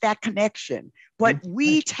makes that connection. But mm-hmm.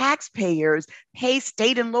 we taxpayers pay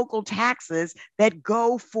state and local taxes that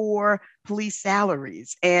go for police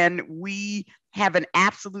salaries. And we have an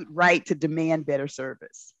absolute right to demand better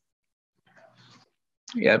service.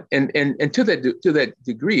 Yeah, and to that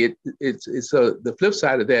degree, it's the flip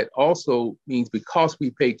side of that also means, because we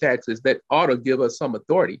pay taxes, that ought to give us some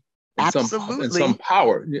authority and some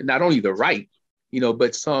power, not only the right,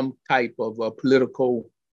 but some type of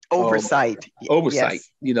political oversight. Yes.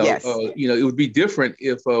 Yes. It would be different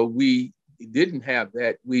if we didn't have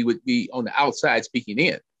that. We would be on the outside speaking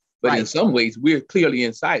in. But right. In some ways, we're clearly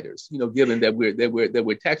insiders. Given that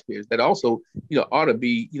we're taxpayers, that also ought to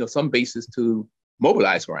be some basis to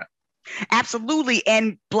mobilize around. Absolutely.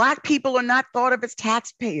 And Black people are not thought of as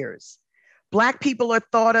taxpayers. Black people are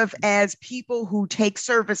thought of as people who take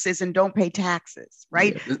services and don't pay taxes,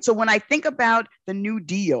 right? Yeah. So when I think about the New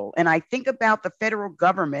Deal and I think about the federal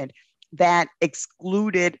government that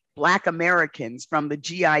excluded Black Americans from the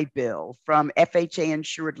GI Bill, from FHA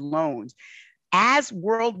insured loans, as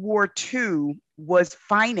World War II was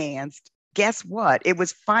financed, guess what? It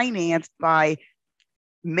was financed by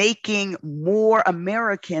making more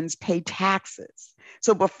Americans pay taxes.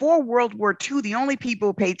 So before World War II, the only people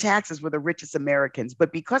who paid taxes were the richest Americans.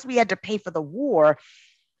 But because we had to pay for the war,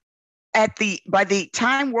 by the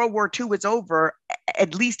time World War II was over,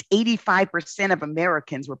 at least 85% of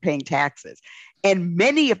Americans were paying taxes. And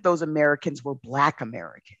many of those Americans were Black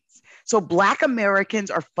Americans. So Black Americans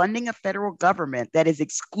are funding a federal government that is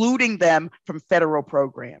excluding them from federal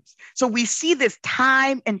programs. So we see this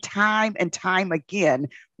time and time and time again.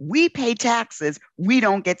 We pay taxes, we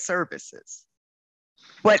don't get services.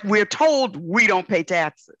 But we're told we don't pay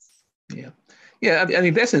taxes. Yeah. Yeah, I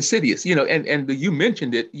mean, that's insidious, and you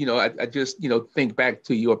mentioned it, I just, think back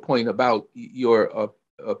to your point about your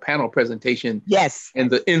panel presentation. Yes. And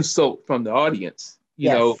the insult from the audience,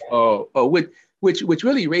 yes. Which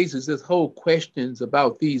really raises this whole questions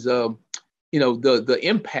about these, the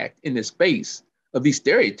impact in the space of these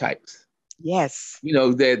stereotypes. Yes.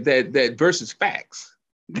 That versus facts.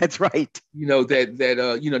 That's right.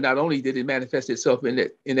 Not only did it manifest itself in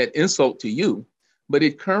that insult to you, but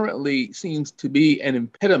it currently seems to be an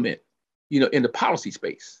impediment, in the policy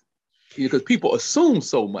space, because people assume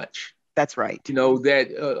so much. That's right. And the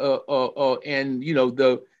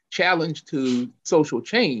challenge to social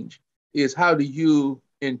change is how do you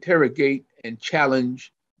interrogate and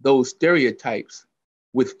challenge those stereotypes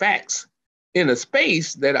with facts in a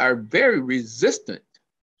space that are very resistant,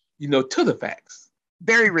 to the facts.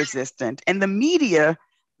 Very resistant. And the media,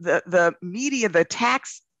 the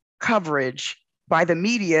tax coverage by the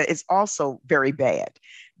media is also very bad.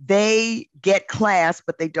 They get class,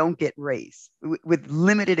 but they don't get race, with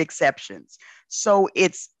limited exceptions. So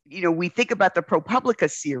it's, we think about the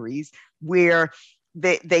ProPublica series where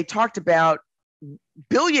they talked about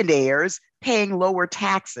billionaires paying lower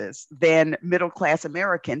taxes than middle-class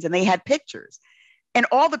Americans, and they had pictures. And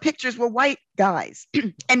all the pictures were white guys.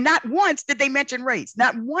 And not once did they mention race.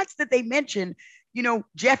 Not once did they mention,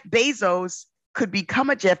 Jeff Bezos could become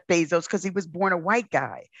a Jeff Bezos because he was born a white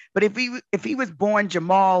guy. But if he was born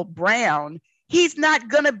Jamal Brown, he's not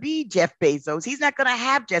going to be Jeff Bezos. He's not going to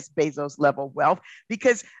have Jeff Bezos level wealth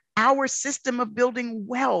because our system of building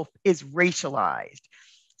wealth is racialized.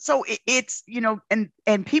 So it's,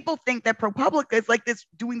 and people think that ProPublica is like this,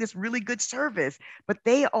 doing this really good service, but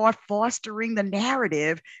they are fostering the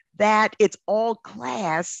narrative that it's all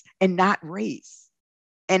class and not race.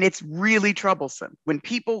 And it's really troublesome when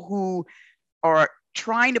people who are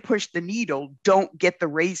trying to push the needle don't get the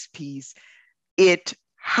race piece. It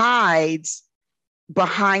hides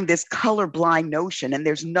behind this colorblind notion, and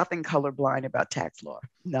there's nothing colorblind about tax law,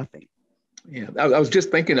 nothing. Yeah, I was just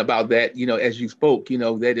thinking about that, as you spoke,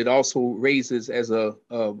 that it also raises as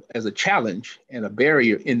a challenge and a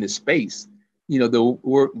barrier in this space, the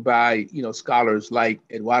work by, scholars like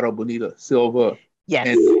Eduardo Bonita Silva,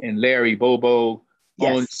 yes, and Larry Bobo,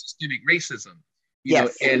 yes, on systemic racism,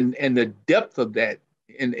 yes, and the depth of that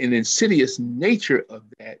and insidious nature of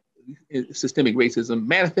that systemic racism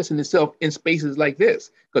manifesting itself in spaces like this,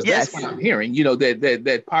 because yes, that's what I'm hearing,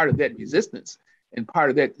 that part of that resistance. And part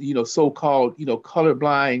of that, so-called,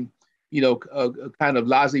 colorblind, kind of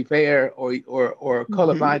laissez-faire or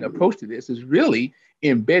colorblind approach to this is really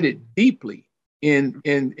embedded deeply in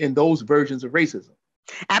those versions of racism.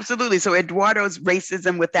 Absolutely. So Eduardo's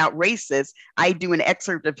Racism Without Racists, I do an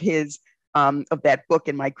excerpt of his of that book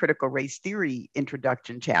in my critical race theory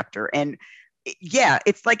introduction chapter. And yeah,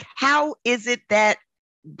 it's like, how is it that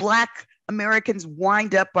Black Americans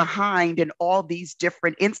wind up behind in all these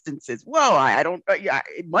different instances? Well, I don't,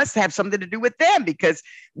 it must have something to do with them because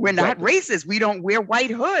we're not racist. We don't wear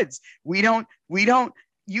white hoods. We don't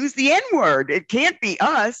use the N-word. It can't be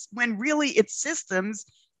us, when really it's systems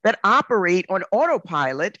that operate on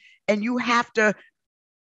autopilot, and you have to,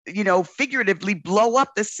 figuratively blow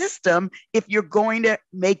up the system if you're going to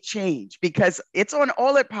make change, because it's on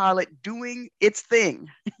autopilot doing its thing,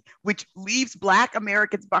 which leaves Black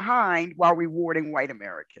Americans behind while rewarding white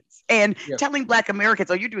Americans and telling Black Americans,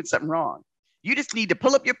 oh, you're doing something wrong. You just need to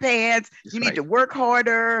pull up your pants. You need to work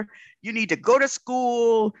harder. You need to go to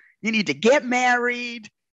school. You need to get married,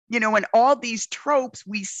 and all these tropes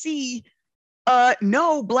we see.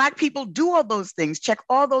 No, Black people do all those things, check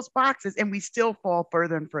all those boxes, and we still fall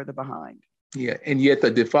further and further behind. Yeah, and yet the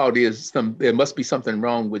default is there must be something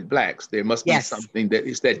wrong with Blacks. There must be something that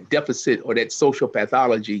is that deficit or that social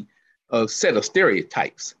pathology set of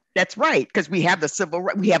stereotypes. That's right, because we have the civil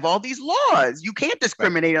right, we have all these laws. You can't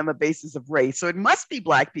discriminate on the basis of race, so it must be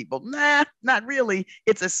Black people. Nah, not really.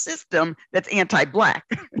 It's a system that's anti-Black.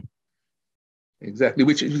 Exactly,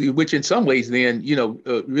 which in some ways then,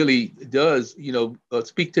 really does,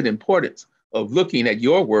 speak to the importance of looking at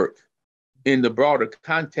your work in the broader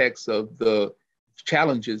context of the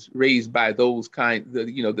challenges raised by those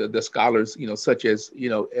the scholars, such as,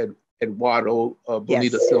 Eduardo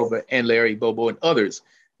Bonita Yes. Silva and Larry Bobo and others,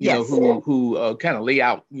 Yes. who kind of lay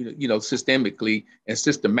out, systemically and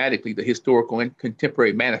systematically the historical and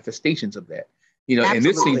contemporary manifestations of that. And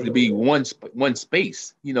this seems to be one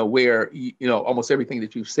space, where, almost everything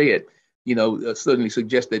that you've said, suddenly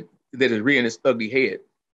suggests that is rearing its ugly head,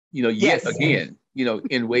 yet again,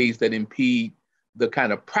 in ways that impede the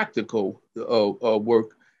kind of practical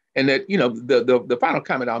work. And that, the final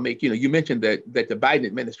comment I'll make, you mentioned that the Biden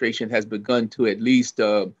administration has begun to at least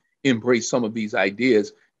embrace some of these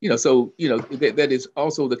ideas, so, that is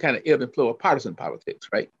also the kind of ebb and flow of partisan politics,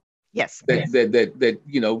 right? Yes. That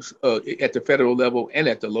at the federal level and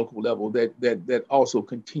at the local level, that also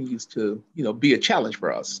continues to, be a challenge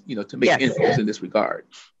for us, to make inroads in this regard.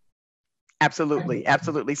 Absolutely.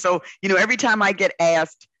 Absolutely. So, every time I get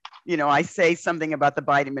asked, I say something about the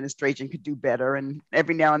Biden administration could do better. And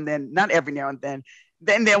every now and then, not every now and then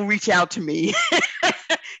they'll reach out to me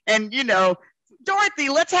and, Dorothy,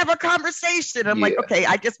 let's have a conversation. I'm like, okay,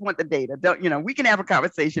 I just want the data. We can have a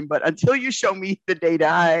conversation, but until you show me the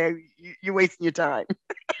data, you're wasting your time.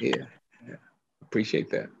 Yeah. Appreciate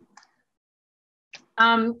that.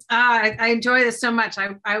 I enjoy this so much.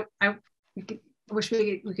 I wish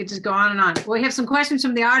we could just go on and on. Well, we have some questions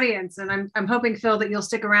from the audience, and I'm hoping, Phil, that you'll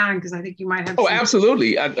stick around because I think you might have. Oh,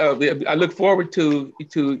 absolutely. I look forward to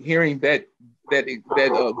hearing that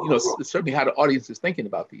certainly how the audience is thinking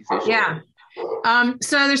about these issues. Yeah.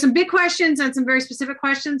 So there's some big questions and some very specific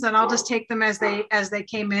questions, and I'll just take them as they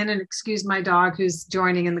came in, and excuse my dog who's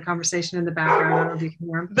joining in the conversation in the background. I don't know if you can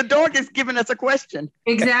hear him. The dog is giving us a question.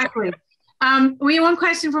 Exactly. We have one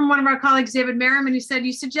question from one of our colleagues, David Merriman, who said,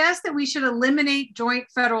 you suggest that we should eliminate joint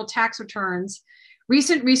federal tax returns.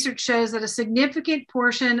 Recent research shows that a significant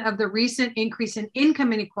portion of the recent increase in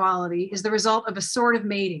income inequality is the result of assortative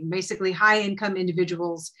mating, basically high income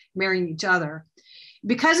individuals marrying each other.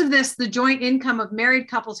 Because of this, the joint income of married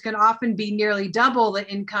couples can often be nearly double the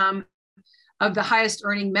income of the highest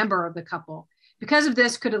earning member of the couple. Because of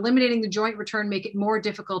this, could eliminating the joint return make it more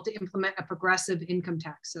difficult to implement a progressive income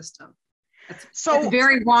tax system? That's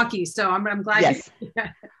very wonky, so I'm glad. Yes.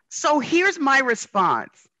 So here's my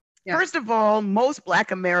response. Yeah. First of all, most Black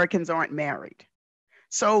Americans aren't married.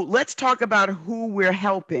 So let's talk about who we're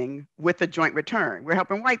helping with the joint return. We're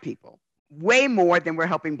helping white people. Way more than we're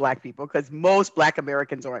helping Black people because most Black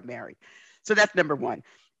Americans aren't married. So that's number one.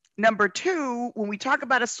 Number two, when we talk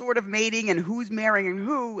about assortative mating and who's marrying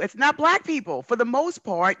who, it's not Black people. For the most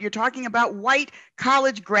part, you're talking about white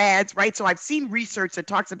college grads, right? So I've seen research that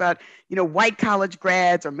talks about, white college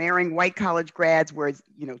grads or marrying white college grads, whereas,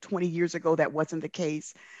 20 years ago, that wasn't the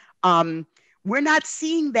case. We're not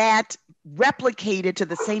seeing that replicated to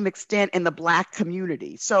the same extent in the Black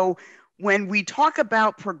community. So when we talk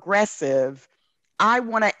about progressive, I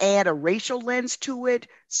want to add a racial lens to it.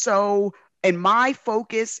 And my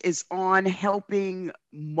focus is on helping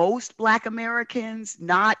most Black Americans,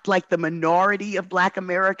 not like the minority of Black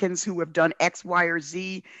Americans who have done X, Y, or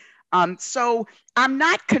Z. So I'm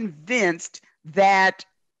not convinced that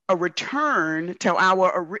a return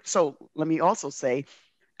to so let me also say,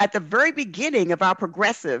 at the very beginning of our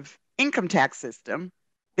progressive income tax system,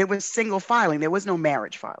 there was single filing, there was no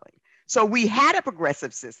marriage filing. So we had a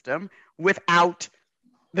progressive system without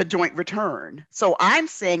the joint return. So I'm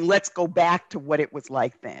saying, let's go back to what it was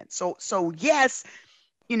like then. So yes,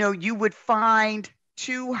 you would find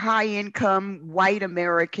two high income white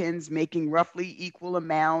Americans making roughly equal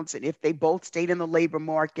amounts. And if they both stayed in the labor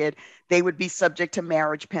market, they would be subject to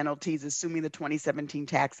marriage penalties, assuming the 2017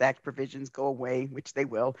 Tax Act provisions go away, which they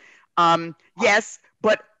will. Yes,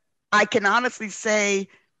 but I can honestly say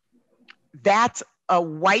that's a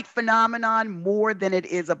white phenomenon more than it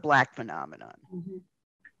is a Black phenomenon. Mm-hmm.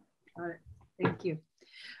 Got it. Thank you.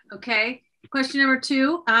 Okay. Question number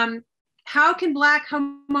 2. How can Black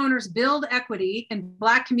homeowners build equity in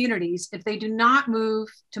Black communities if they do not move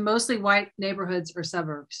to mostly white neighborhoods or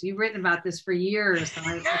suburbs? You've written about this for years.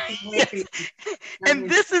 Yes. And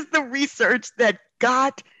this is the research that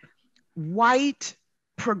got white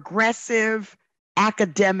progressive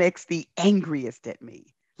academics the angriest at me.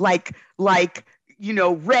 Like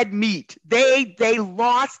red meat. They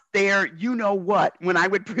lost their what when I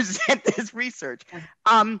would present this research.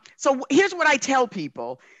 So here's what I tell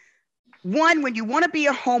people. One, when you want to be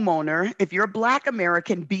a homeowner, if you're a Black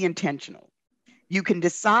American, be intentional. You can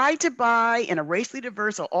decide to buy in a racially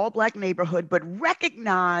diverse or all Black neighborhood, but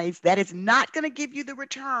recognize that it's not going to give you the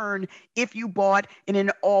return if you bought in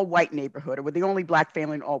an all white neighborhood or with the only Black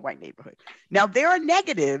family in an all white neighborhood. Now, there are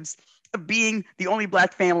negatives of being the only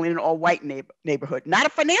Black family in an all white neighborhood, not a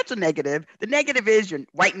financial negative. The negative is your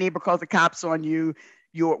white neighbor calls the cops on you.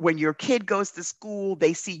 When your kid goes to school,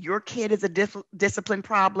 they see your kid as a discipline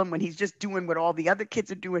problem when he's just doing what all the other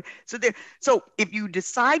kids are doing. So if you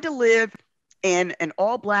decide to live in an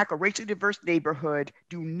all Black or racially diverse neighborhood,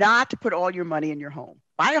 do not put all your money in your home.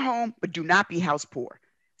 Buy a home, but do not be house poor.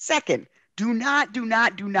 Second, do not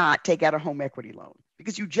take out a home equity loan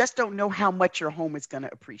because you just don't know how much your home is going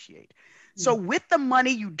to appreciate. So with the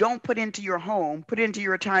money you don't put into your home, put it into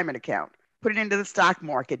your retirement account, put it into the stock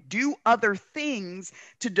market, do other things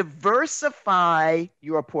to diversify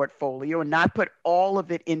your portfolio and not put all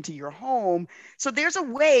of it into your home. So there's a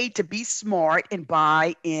way to be smart and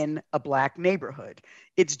buy in a Black neighborhood.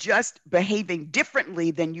 It's just behaving differently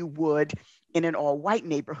than you would in an all white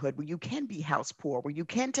neighborhood where you can be house poor, where you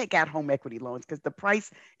can take out home equity loans because the price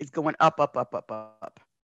is going up.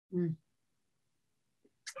 Mm.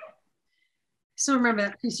 Still remember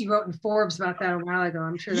that piece you wrote in Forbes about that a while ago.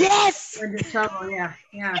 I'm sure. Yes. Into trouble. Yeah.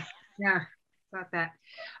 About that.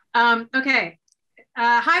 Okay.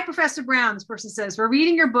 Hi, Professor Brown. This person says, we're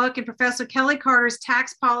reading your book in Professor Kelly Carter's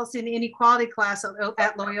Tax Policy and Inequality class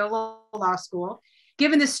at Loyola Law School.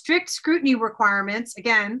 Given the strict scrutiny requirements,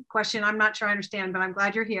 again, question I'm not sure I understand, but I'm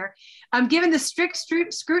glad you're here. Given the strict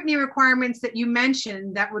scrutiny requirements that you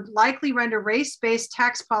mentioned that would likely render race-based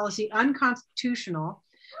tax policy unconstitutional,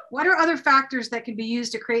 what are other factors that can be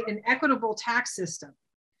used to create an equitable tax system?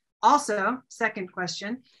 Also, second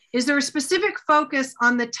question, is there a specific focus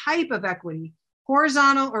on the type of equity,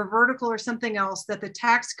 horizontal or vertical or something else, that the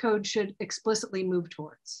tax code should explicitly move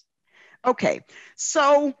towards? Okay,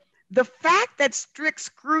 so the fact that strict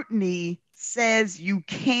scrutiny says you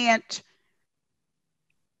can't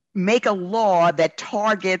make a law that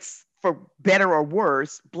targets, for better or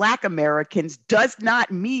worse, Black Americans does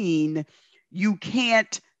not mean you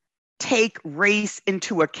can't take race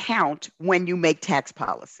into account when you make tax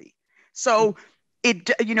policy. So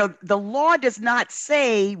the law does not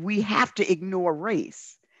say we have to ignore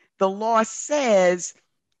race. The law says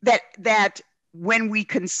that when we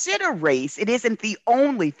consider race, it isn't the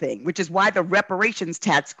only thing, which is why the reparations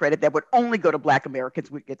tax credit that would only go to Black Americans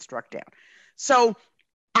would get struck down. So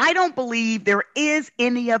I don't believe there is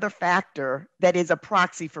any other factor that is a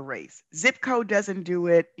proxy for race. Zip code doesn't do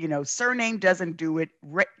it, surname doesn't do it,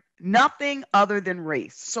 nothing other than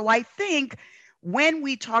race. So I think when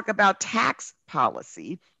we talk about tax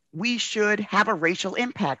policy, we should have a racial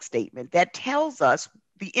impact statement that tells us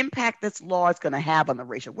the impact this law is going to have on the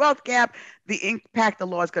racial wealth gap, the impact the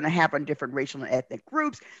law is going to have on different racial and ethnic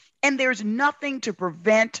groups. And there's nothing to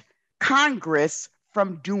prevent Congress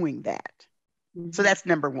from doing that. Mm-hmm. So that's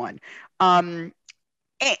number one. And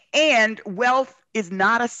wealth is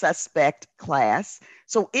not a suspect class.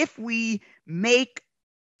 So if we make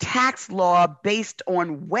tax law based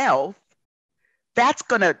on wealth, that's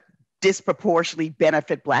going to disproportionately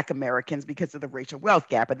benefit Black Americans because of the racial wealth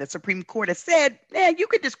gap. And the Supreme Court has said, you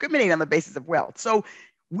could discriminate on the basis of wealth. So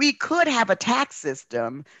we could have a tax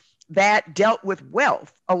system that dealt with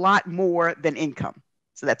wealth a lot more than income.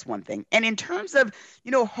 So that's one thing. And in terms of,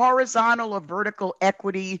 horizontal or vertical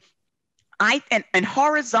equity, and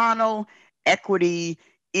horizontal equity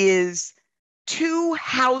is two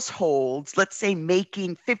households, let's say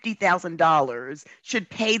making $50,000, should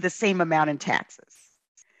pay the same amount in taxes.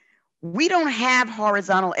 We don't have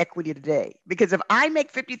horizontal equity today because if I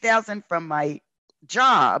make $50,000 from my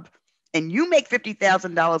job and you make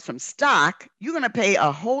 $50,000 from stock, you're going to pay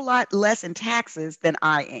a whole lot less in taxes than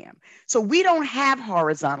I am. So we don't have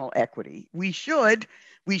horizontal equity. We should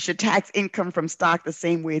tax income from stock the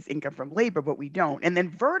same way as income from labor, but we don't. And then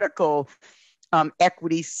vertical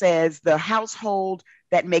equity says the household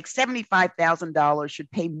that makes $75,000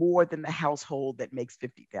 should pay more than the household that makes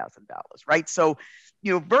 $50,000, right? So,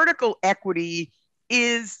 vertical equity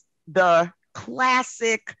is the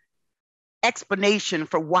classic explanation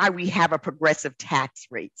for why we have a progressive tax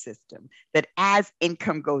rate system, that as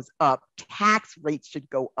income goes up, tax rates should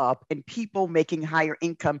go up, and people making higher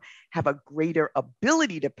income have a greater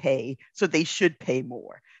ability to pay, so they should pay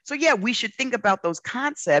more. So yeah, we should think about those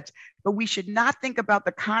concepts, but we should not think about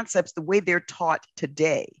the concepts the way they're taught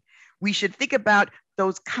today. We should think about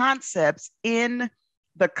those concepts in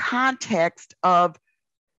the context of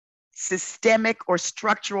systemic or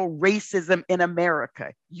structural racism in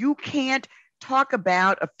America. You can't talk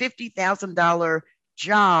about a $50,000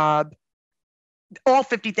 job all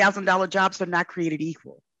 $50,000 jobs are not created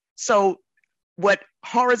equal. So what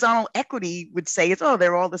horizontal equity would say is, oh,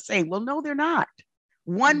 they're all the same. Well, no, they're not.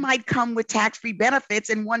 One might come with tax-free benefits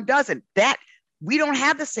and one doesn't. That we don't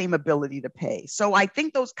have the same ability to pay. So I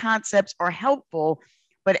think those concepts are helpful,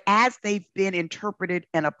 but as they've been interpreted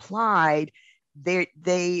and applied,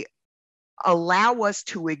 they allow us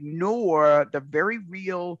to ignore the very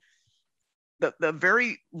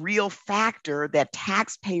real factor that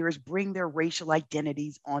taxpayers bring their racial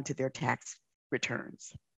identities onto their tax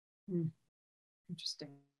returns. Interesting.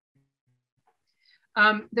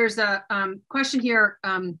 There's a question here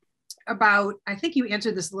about, I think you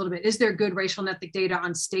answered this a little bit. Is there good racial and ethnic data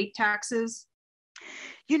on state taxes?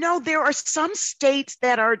 You know, there are some states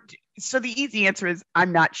that are, so the easy answer is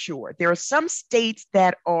I'm not sure. There are some states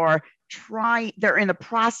that are they're in the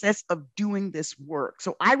process of doing this work.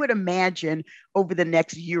 So I would imagine over the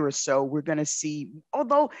next year or so, we're going to see,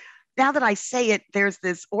 although now that I say it, there's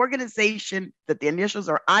this organization that the initials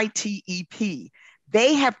are ITEP.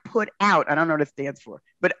 They have put out, I don't know what it stands for,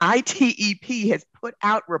 but ITEP has put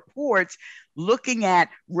out reports looking at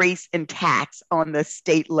race and tax on the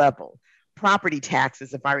state level, property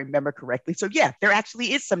taxes, if I remember correctly. So yeah, there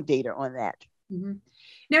actually is some data on that. Mm-hmm.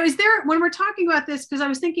 Now, is there, when we're talking about this, because I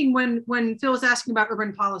was thinking when Phil was asking about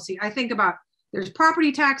urban policy, I think about there's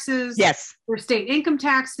property taxes, yes, there's state income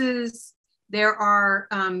taxes, there are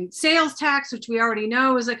sales tax, which we already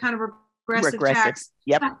know is a kind of regressive tax.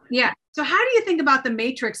 Yep. Yeah. So how do you think about the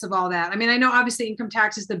matrix of all that? I mean, I know obviously income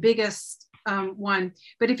tax is the biggest one,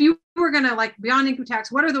 but if you were going to like beyond income tax,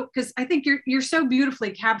 what are the, because I think you're so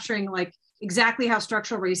beautifully capturing like exactly how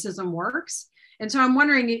structural racism works. And so I'm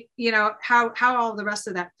wondering, you know, how all the rest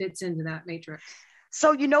of that fits into that matrix.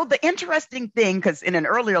 So, you know, the interesting thing, because in an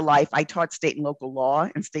earlier life, I taught state and local law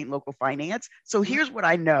and state and local finance. So here's what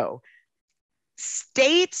I know.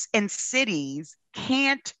 States and cities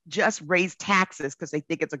can't just raise taxes because they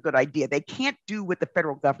think it's a good idea. They can't do what the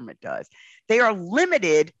federal government does. They are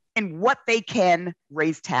limited in what they can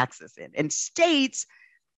raise taxes in. And states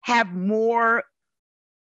have more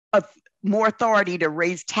authority to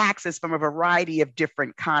raise taxes from a variety of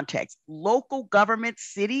different contexts. Local government,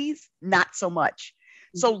 cities, not so much.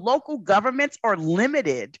 So local governments are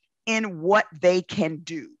limited in what they can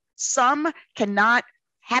do. Some cannot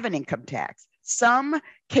have an income tax. Some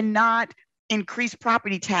cannot increase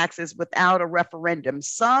property taxes without a referendum.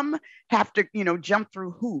 Some have to, you know, jump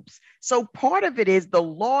through hoops. So part of it is the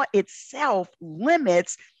law itself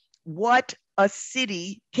limits what a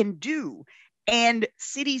city can do. And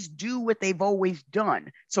cities do what they've always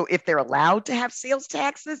done. So if they're allowed to have sales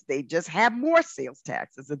taxes, they just have more sales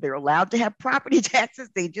taxes. If they're allowed to have property taxes,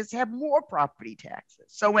 they just have more property taxes.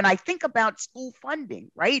 So when I think about school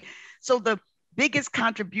funding, right? So the biggest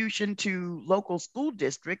contribution to local school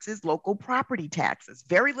districts is local property taxes.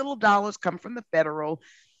 Very little dollars come from the federal,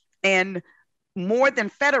 and more than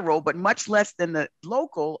federal, but much less than the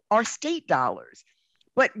local, are state dollars.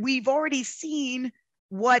 But we've already seen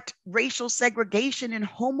what racial segregation in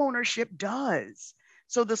homeownership does.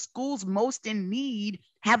 So the schools most in need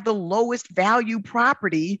have the lowest value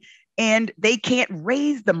property and they can't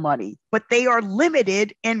raise the money, but they are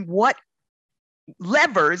limited in what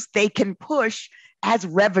levers they can push as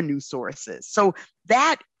revenue sources. So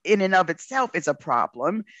that in and of itself is a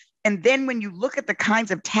problem. And then when you look at the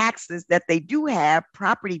kinds of taxes that they do have,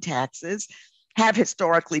 property taxes have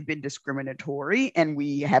historically been discriminatory, and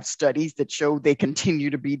we have studies that show they continue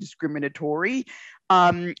to be discriminatory.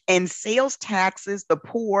 And sales taxes, the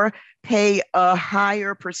poor pay a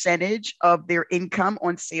higher percentage of their income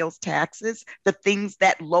on sales taxes. The things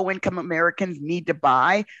that low-income Americans need to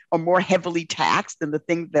buy are more heavily taxed than the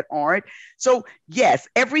things that aren't. So yes,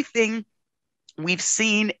 everything we've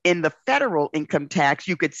seen in the federal income tax,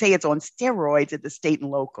 you could say it's on steroids at the state and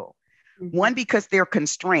local. One, because they're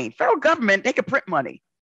constrained. Federal government, they can print money.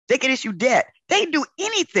 They can issue debt. They can do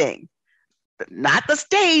anything. Not the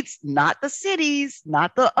states, not the cities,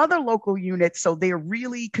 not the other local units. So they're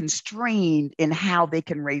really constrained in how they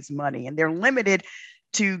can raise money. And they're limited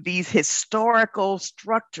to these historical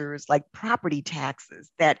structures like property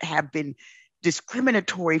taxes that have been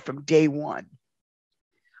discriminatory from day one.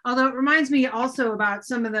 Although it reminds me also about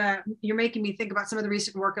you're making me think about some of the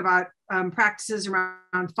recent work about practices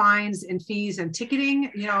around fines and fees and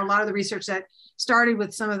ticketing. You know, a lot of the research that started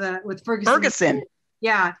with with Ferguson.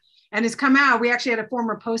 Yeah. And has come out. We actually had a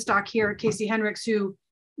former postdoc here, Casey Hendricks, who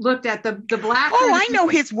looked at the blacker. Oh, I know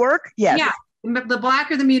his work. Yes. Yeah. The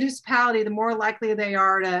blacker the municipality, the more likely they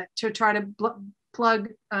are to try to plug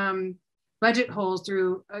budget holes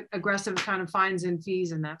through aggressive kind of fines and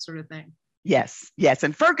fees and that sort of thing. Yes, yes.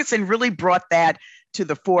 And Ferguson really brought that to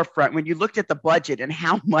the forefront when you looked at the budget and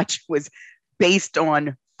how much was based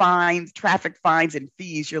on fines, traffic fines, and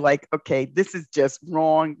fees. You're like, okay, this is just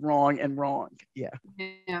wrong, wrong, and wrong. Yeah.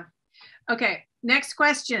 Yeah. Okay, next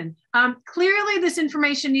question. Clearly, this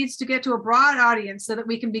information needs to get to a broad audience so that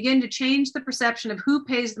we can begin to change the perception of who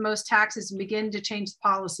pays the most taxes and begin to change the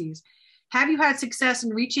policies. Have you had success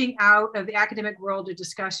in reaching out of the academic world to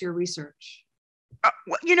discuss your research?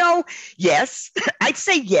 Well, yes, I'd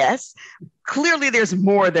say yes. Clearly, there's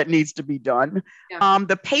more that needs to be done. Yeah.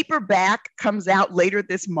 The paperback comes out later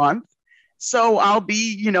this month, so I'll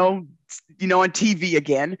be, on TV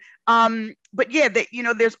again. But yeah,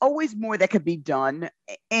 there's always more that could be done,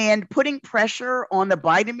 and putting pressure on the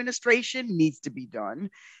Biden administration needs to be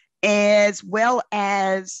done, as well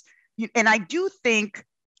as, and I do think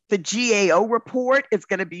the GAO report is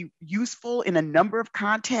going to be useful in a number of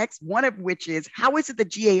contexts, one of which is how is it the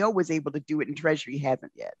GAO was able to do it and Treasury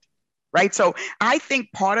hasn't yet, right? So I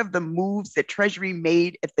think part of the moves that Treasury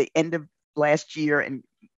made at the end of last year and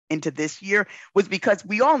into this year was because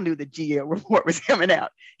we all knew the GAO report was coming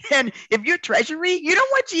out. And if you're Treasury, you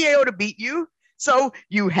don't want GAO to beat you. So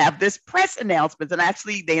you have this press announcement, and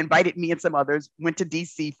actually they invited me and some others, went to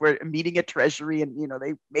DC for a meeting at Treasury, and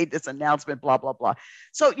they made this announcement, blah blah blah.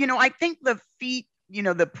 So I think the feet,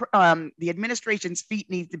 the administration's feet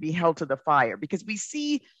needs to be held to the fire, because we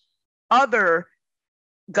see other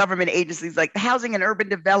government agencies like Housing and Urban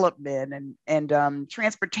Development and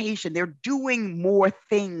transportation. They're doing more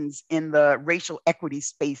things in the racial equity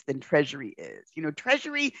space than Treasury is.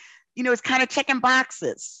 Treasury, it's kind of checking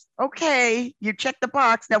boxes. Okay, you check the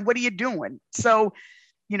box. Now, what are you doing? So,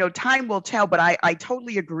 time will tell, but I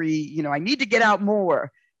totally agree. I need to get out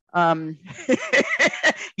more.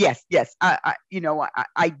 Yes.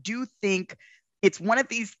 I do think it's one of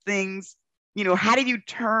these things, how do you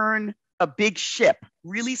turn a big ship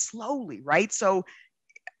really slowly, right? So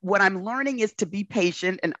what I'm learning is to be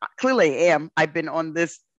patient, and clearly I am. I've been on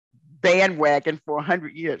this bandwagon for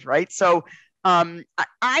 100 years, right? So I'm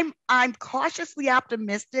cautiously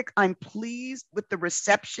optimistic. I'm pleased with the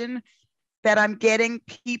reception that I'm getting.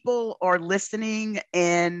 People are listening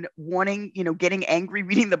and wanting, getting angry,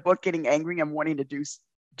 reading the book, getting angry, and wanting to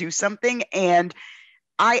do something. And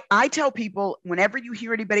I tell people, whenever you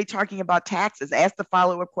hear anybody talking about taxes, ask the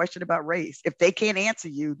follow-up question about race. If they can't answer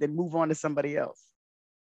you, then move on to somebody else.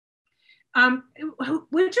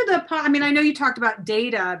 Which are I know you talked about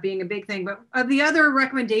data being a big thing, but of the other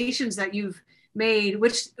recommendations that you've made,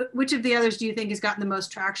 which of the others do you think has gotten the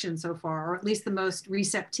most traction so far, or at least the most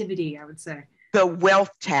receptivity, I would say? The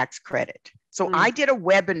wealth tax credit. So I did a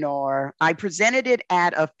webinar. I presented it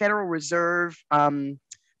at a Federal Reserve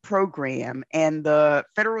program, and the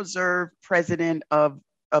Federal Reserve president of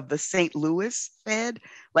the St. Louis Fed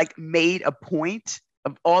made a point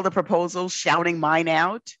of all the proposals, shouting mine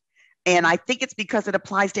out. And I think it's because it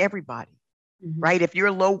applies to everybody, right? If you're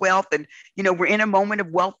low wealth and, we're in a moment of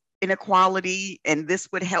wealth inequality, and this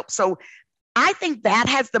would help. So I think that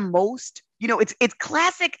has the most, it's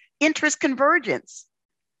classic interest convergence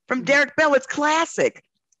from Derek Bell. It's classic.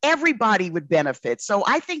 Everybody would benefit. So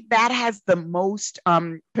I think that has the most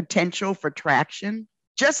potential for traction.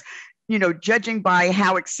 Just, judging by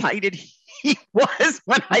how excited he was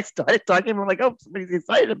when I started talking, I'm like, oh, somebody's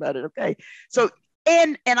excited about it. Okay. So,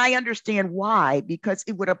 and I understand why, because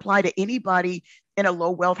it would apply to anybody in a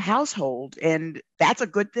low wealth household, and that's a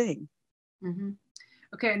good thing. Mm-hmm.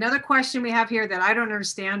 Okay, another question we have here that I don't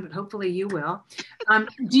understand, but hopefully you will.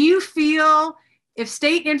 Do you feel if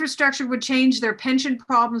state infrastructure would change their pension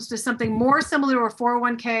problems to something more similar to a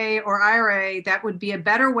 401k or IRA, that would be a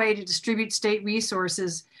better way to distribute state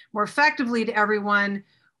resources more effectively to everyone,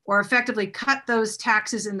 or effectively cut those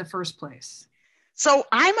taxes in the first place? So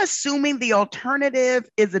I'm assuming the alternative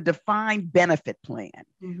is a defined benefit plan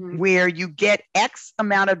where you get X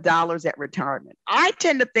amount of dollars at retirement. I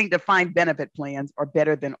tend to think defined benefit plans are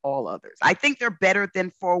better than all others. I think they're better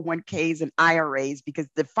than 401ks and IRAs, because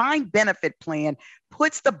defined benefit plan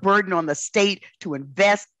puts the burden on the state to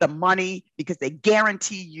invest the money, because they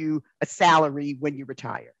guarantee you a salary when you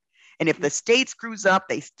retire. And if the state screws up,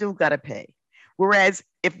 they still got to pay. Whereas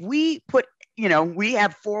if we put, we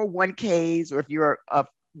have 401ks, or if you're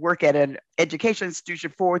work at an education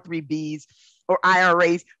institution, 403bs or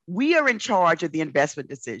IRAs, we are in charge of the investment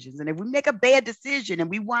decisions. And if we make a bad decision and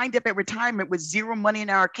we wind up at retirement with zero money in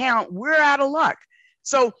our account, we're out of luck.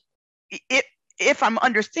 So if I'm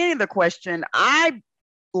understanding the question, I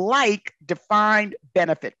like defined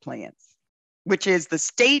benefit plans, which is the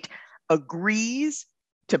state agrees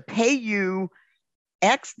to pay you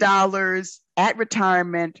X dollars at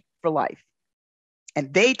retirement for life.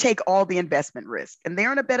 And they take all the investment risk, and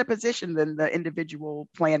they're in a better position than the individual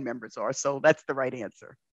plan members are. So that's the right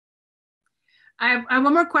answer. I have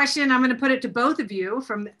one more question. I'm going to put it to both of you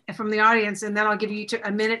from the audience, and then I'll give you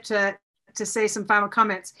a minute to say some final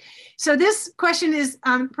comments. So this question is,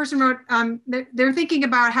 person wrote, they're thinking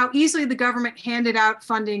about how easily the government handed out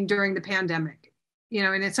funding during the pandemic,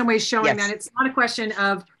 and in some ways showing that it's not a question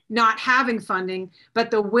of not having funding,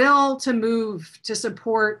 but the will to move to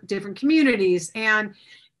support different communities. And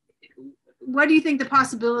what do you think the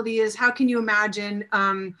possibility is? How can you imagine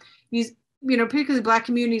these, particularly Black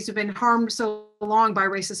communities have been harmed so long by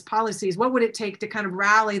racist policies? What would it take to kind of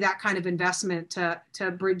rally that kind of investment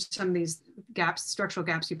to bridge some of these gaps, structural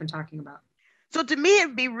gaps you've been talking about? So to me,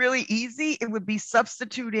 it'd be really easy. It would be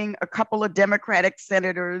substituting a couple of Democratic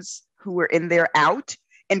senators who were in there out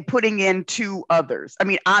and putting in 2 others. I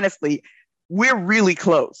mean, honestly, we're really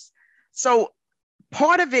close. So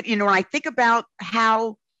part of it, when I think about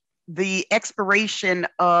how the expiration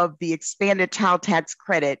of the expanded child tax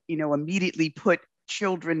credit, immediately put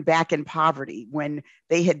children back in poverty when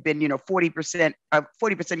they had been, 40%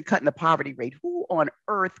 cut in the poverty rate. Who on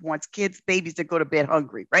earth wants babies to go to bed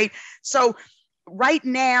hungry, right? So right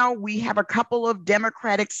now we have a couple of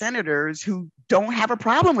Democratic senators who don't have a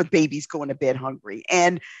problem with babies going to bed hungry.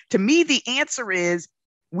 And to me, the answer is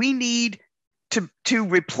we need to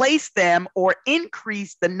replace them or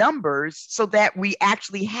increase the numbers so that we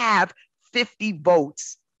actually have 50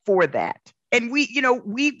 votes for that. And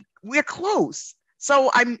we're close. So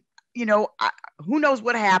who knows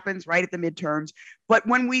what happens right at the midterms. But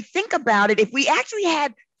when we think about it, if we actually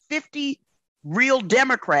had 50 real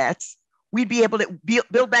Democrats, we'd be able to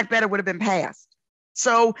Build Back Better would have been passed.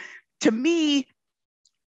 So to me,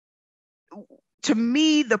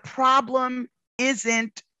 the problem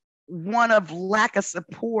isn't one of lack of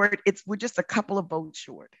support. We're just a couple of votes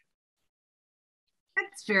short.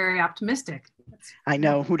 That's very optimistic. I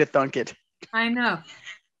know, who'd have thunk it? I know.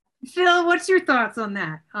 Phil, what's your thoughts on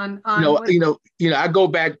that? I go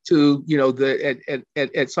back to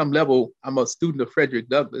at some level, I'm a student of Frederick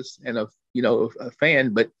Douglass and a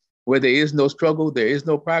fan, but where there is no struggle, there is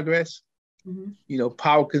no progress. Mm-hmm.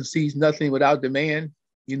 Power concedes nothing without demand.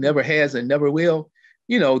 It never has and never will.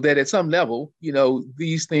 That at some level,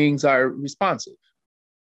 these things are responsive.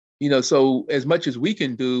 So as much as we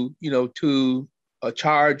can do, to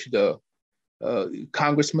charge the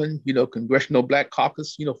congressman, Congressional Black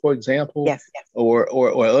Caucus, for example, yes.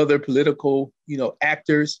 or other political,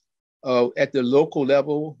 actors at the local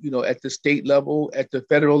level, at the state level, at the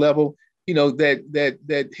federal level,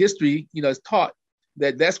 that history, is taught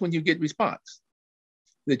that that's when you get response,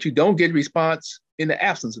 that you don't get response in the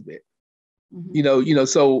absence of it. Mm-hmm.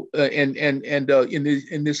 So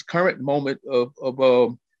in this current moment of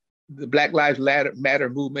the Black Lives Matter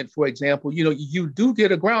movement, for example, you do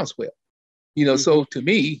get a groundswell. Mm-hmm. So to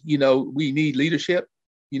me, we need leadership.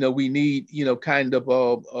 We need kind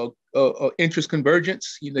of interest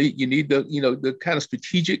convergence. You need the kind of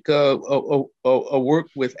strategic work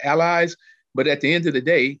with allies. But at the end of the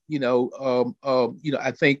day,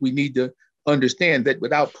 I think we need to understand that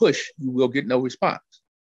without push, you will get no response.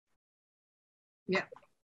 Yeah.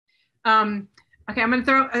 Okay, I'm going to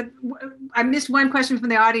throw, I missed one question from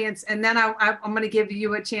the audience, and then I'm going to give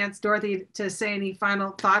you a chance, Dorothy, to say any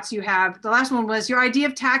final thoughts you have. The last one was, your idea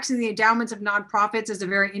of taxing the endowments of nonprofits is a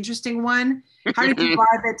very interesting one. How did you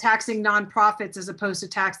arrive at taxing nonprofits as opposed to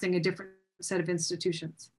taxing a different set of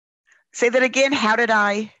institutions? Say that again. How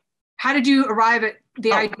did you arrive at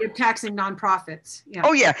the idea of taxing nonprofits? Yeah.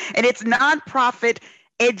 Oh, yeah. And it's nonprofit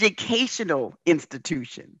educational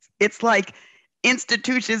institutions. It's like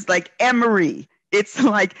institutions like Emory. It's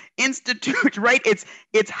like institute, right? It's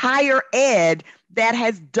higher ed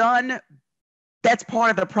that's part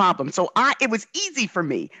of the problem. So it was easy for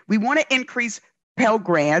me. We want to increase Pell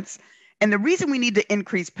Grants. And the reason we need to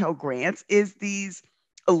increase Pell Grants is these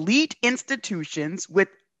elite institutions with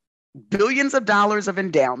billions of dollars of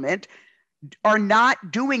endowment are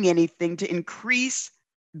not doing anything to increase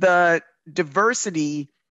the diversity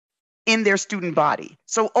in their student body.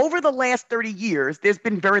 So over the last 30 years, there's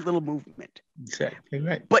been very little movement. Exactly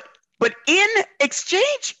right. But in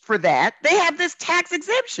exchange for that, they have this tax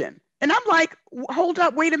exemption. And I'm like, hold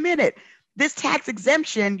up, wait a minute. This tax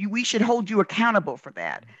exemption, we should hold you accountable for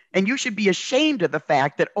that. And you should be ashamed of the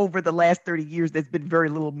fact that over the last 30 years, there's been very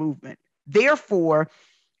little movement. Therefore,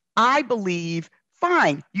 I believe,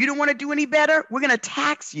 fine, you don't want to do any better? We're going to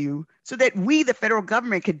tax you so that we, the federal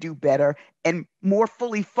government, could do better and more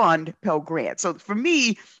fully fund Pell Grants. So for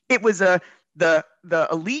me, it was the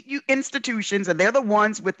elite institutions, and they're the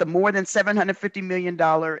ones with the more than $750 million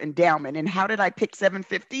endowment. And how did I pick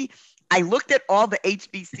 750? I looked at all the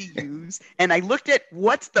HBCUs and I looked at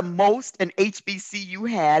what's the most an HBCU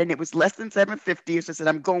had, and it was less than 750. So I said,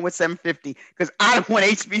 I'm going with 750 because I don't want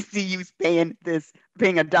HBCUs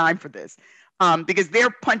paying a dime for this, because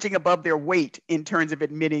they're punching above their weight in terms of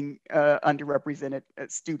admitting underrepresented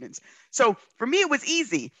students. So for me, it was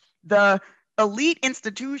easy. The elite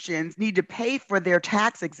institutions need to pay for their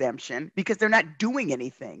tax exemption because they're not doing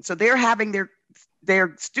anything. So they're having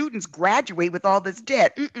their students graduate with all this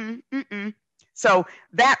debt. So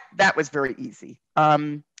that was very easy.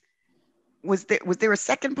 Was there a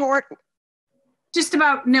second part? Just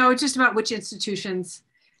about which institutions.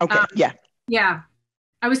 Okay. Yeah.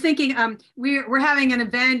 I was thinking we're having an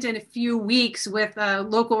event in a few weeks with a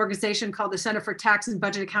local organization called the Center for Tax and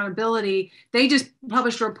Budget Accountability. They just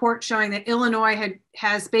published a report showing that Illinois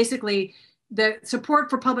has basically the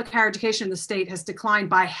support for public higher education in the state has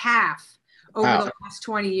declined by half over the last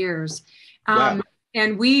 20 years.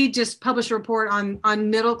 And we just published a report on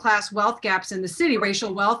middle class wealth gaps in the city,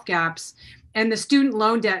 racial wealth gaps. And the student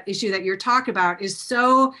loan debt issue that you're talking about is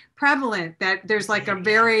so prevalent that there's like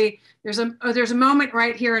there's a moment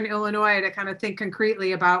right here in Illinois to kind of think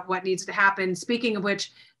concretely about what needs to happen. Speaking of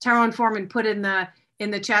which, Tyrone Foreman put in the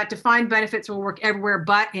chat, defined benefits will work everywhere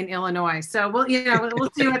but in Illinois. So we'll see how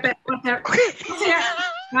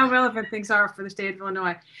relevant things are for the state of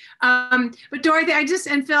Illinois. But Dorothy,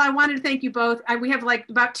 and Phil, I wanted to thank you both. We have like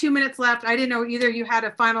about 2 minutes left. I didn't know either you had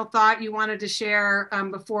a final thought you wanted to share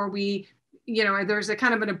before we, there's a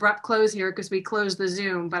kind of an abrupt close here because we closed the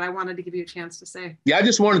Zoom, but I wanted to give you a chance to say. Yeah, I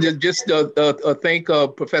just wanted to thank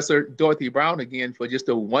Professor Dorothy Brown again for just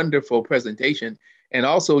a wonderful presentation, and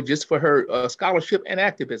also just for her scholarship and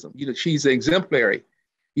activism. She's exemplary,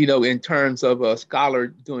 in terms of a scholar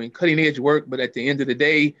doing cutting edge work, but at the end of the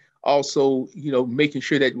day, also, making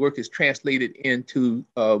sure that work is translated into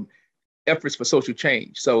efforts for social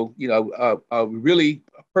change. So, I really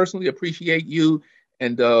personally appreciate you.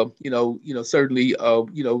 And, certainly,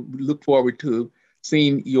 look forward to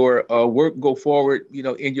seeing your work go forward,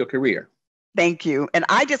 in your career. Thank you. And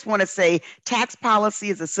I just want to say tax policy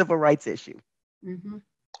is a civil rights issue. Mm-hmm.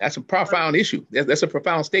 That's a profound issue. That's a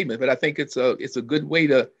profound statement, but I think it's a good way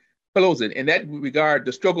to close it. In that regard,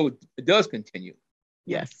 the struggle does continue.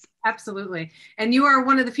 Yes. Absolutely. And you are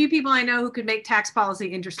one of the few people I know who could make tax policy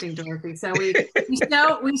interesting, Dorothy. So we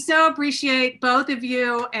so appreciate both of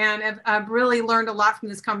you and have really learned a lot from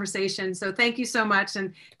this conversation. So thank you so much.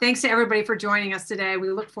 And thanks to everybody for joining us today.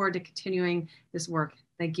 We look forward to continuing this work.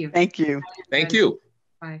 Thank you. Thank you. Thank you.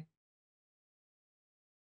 Bye.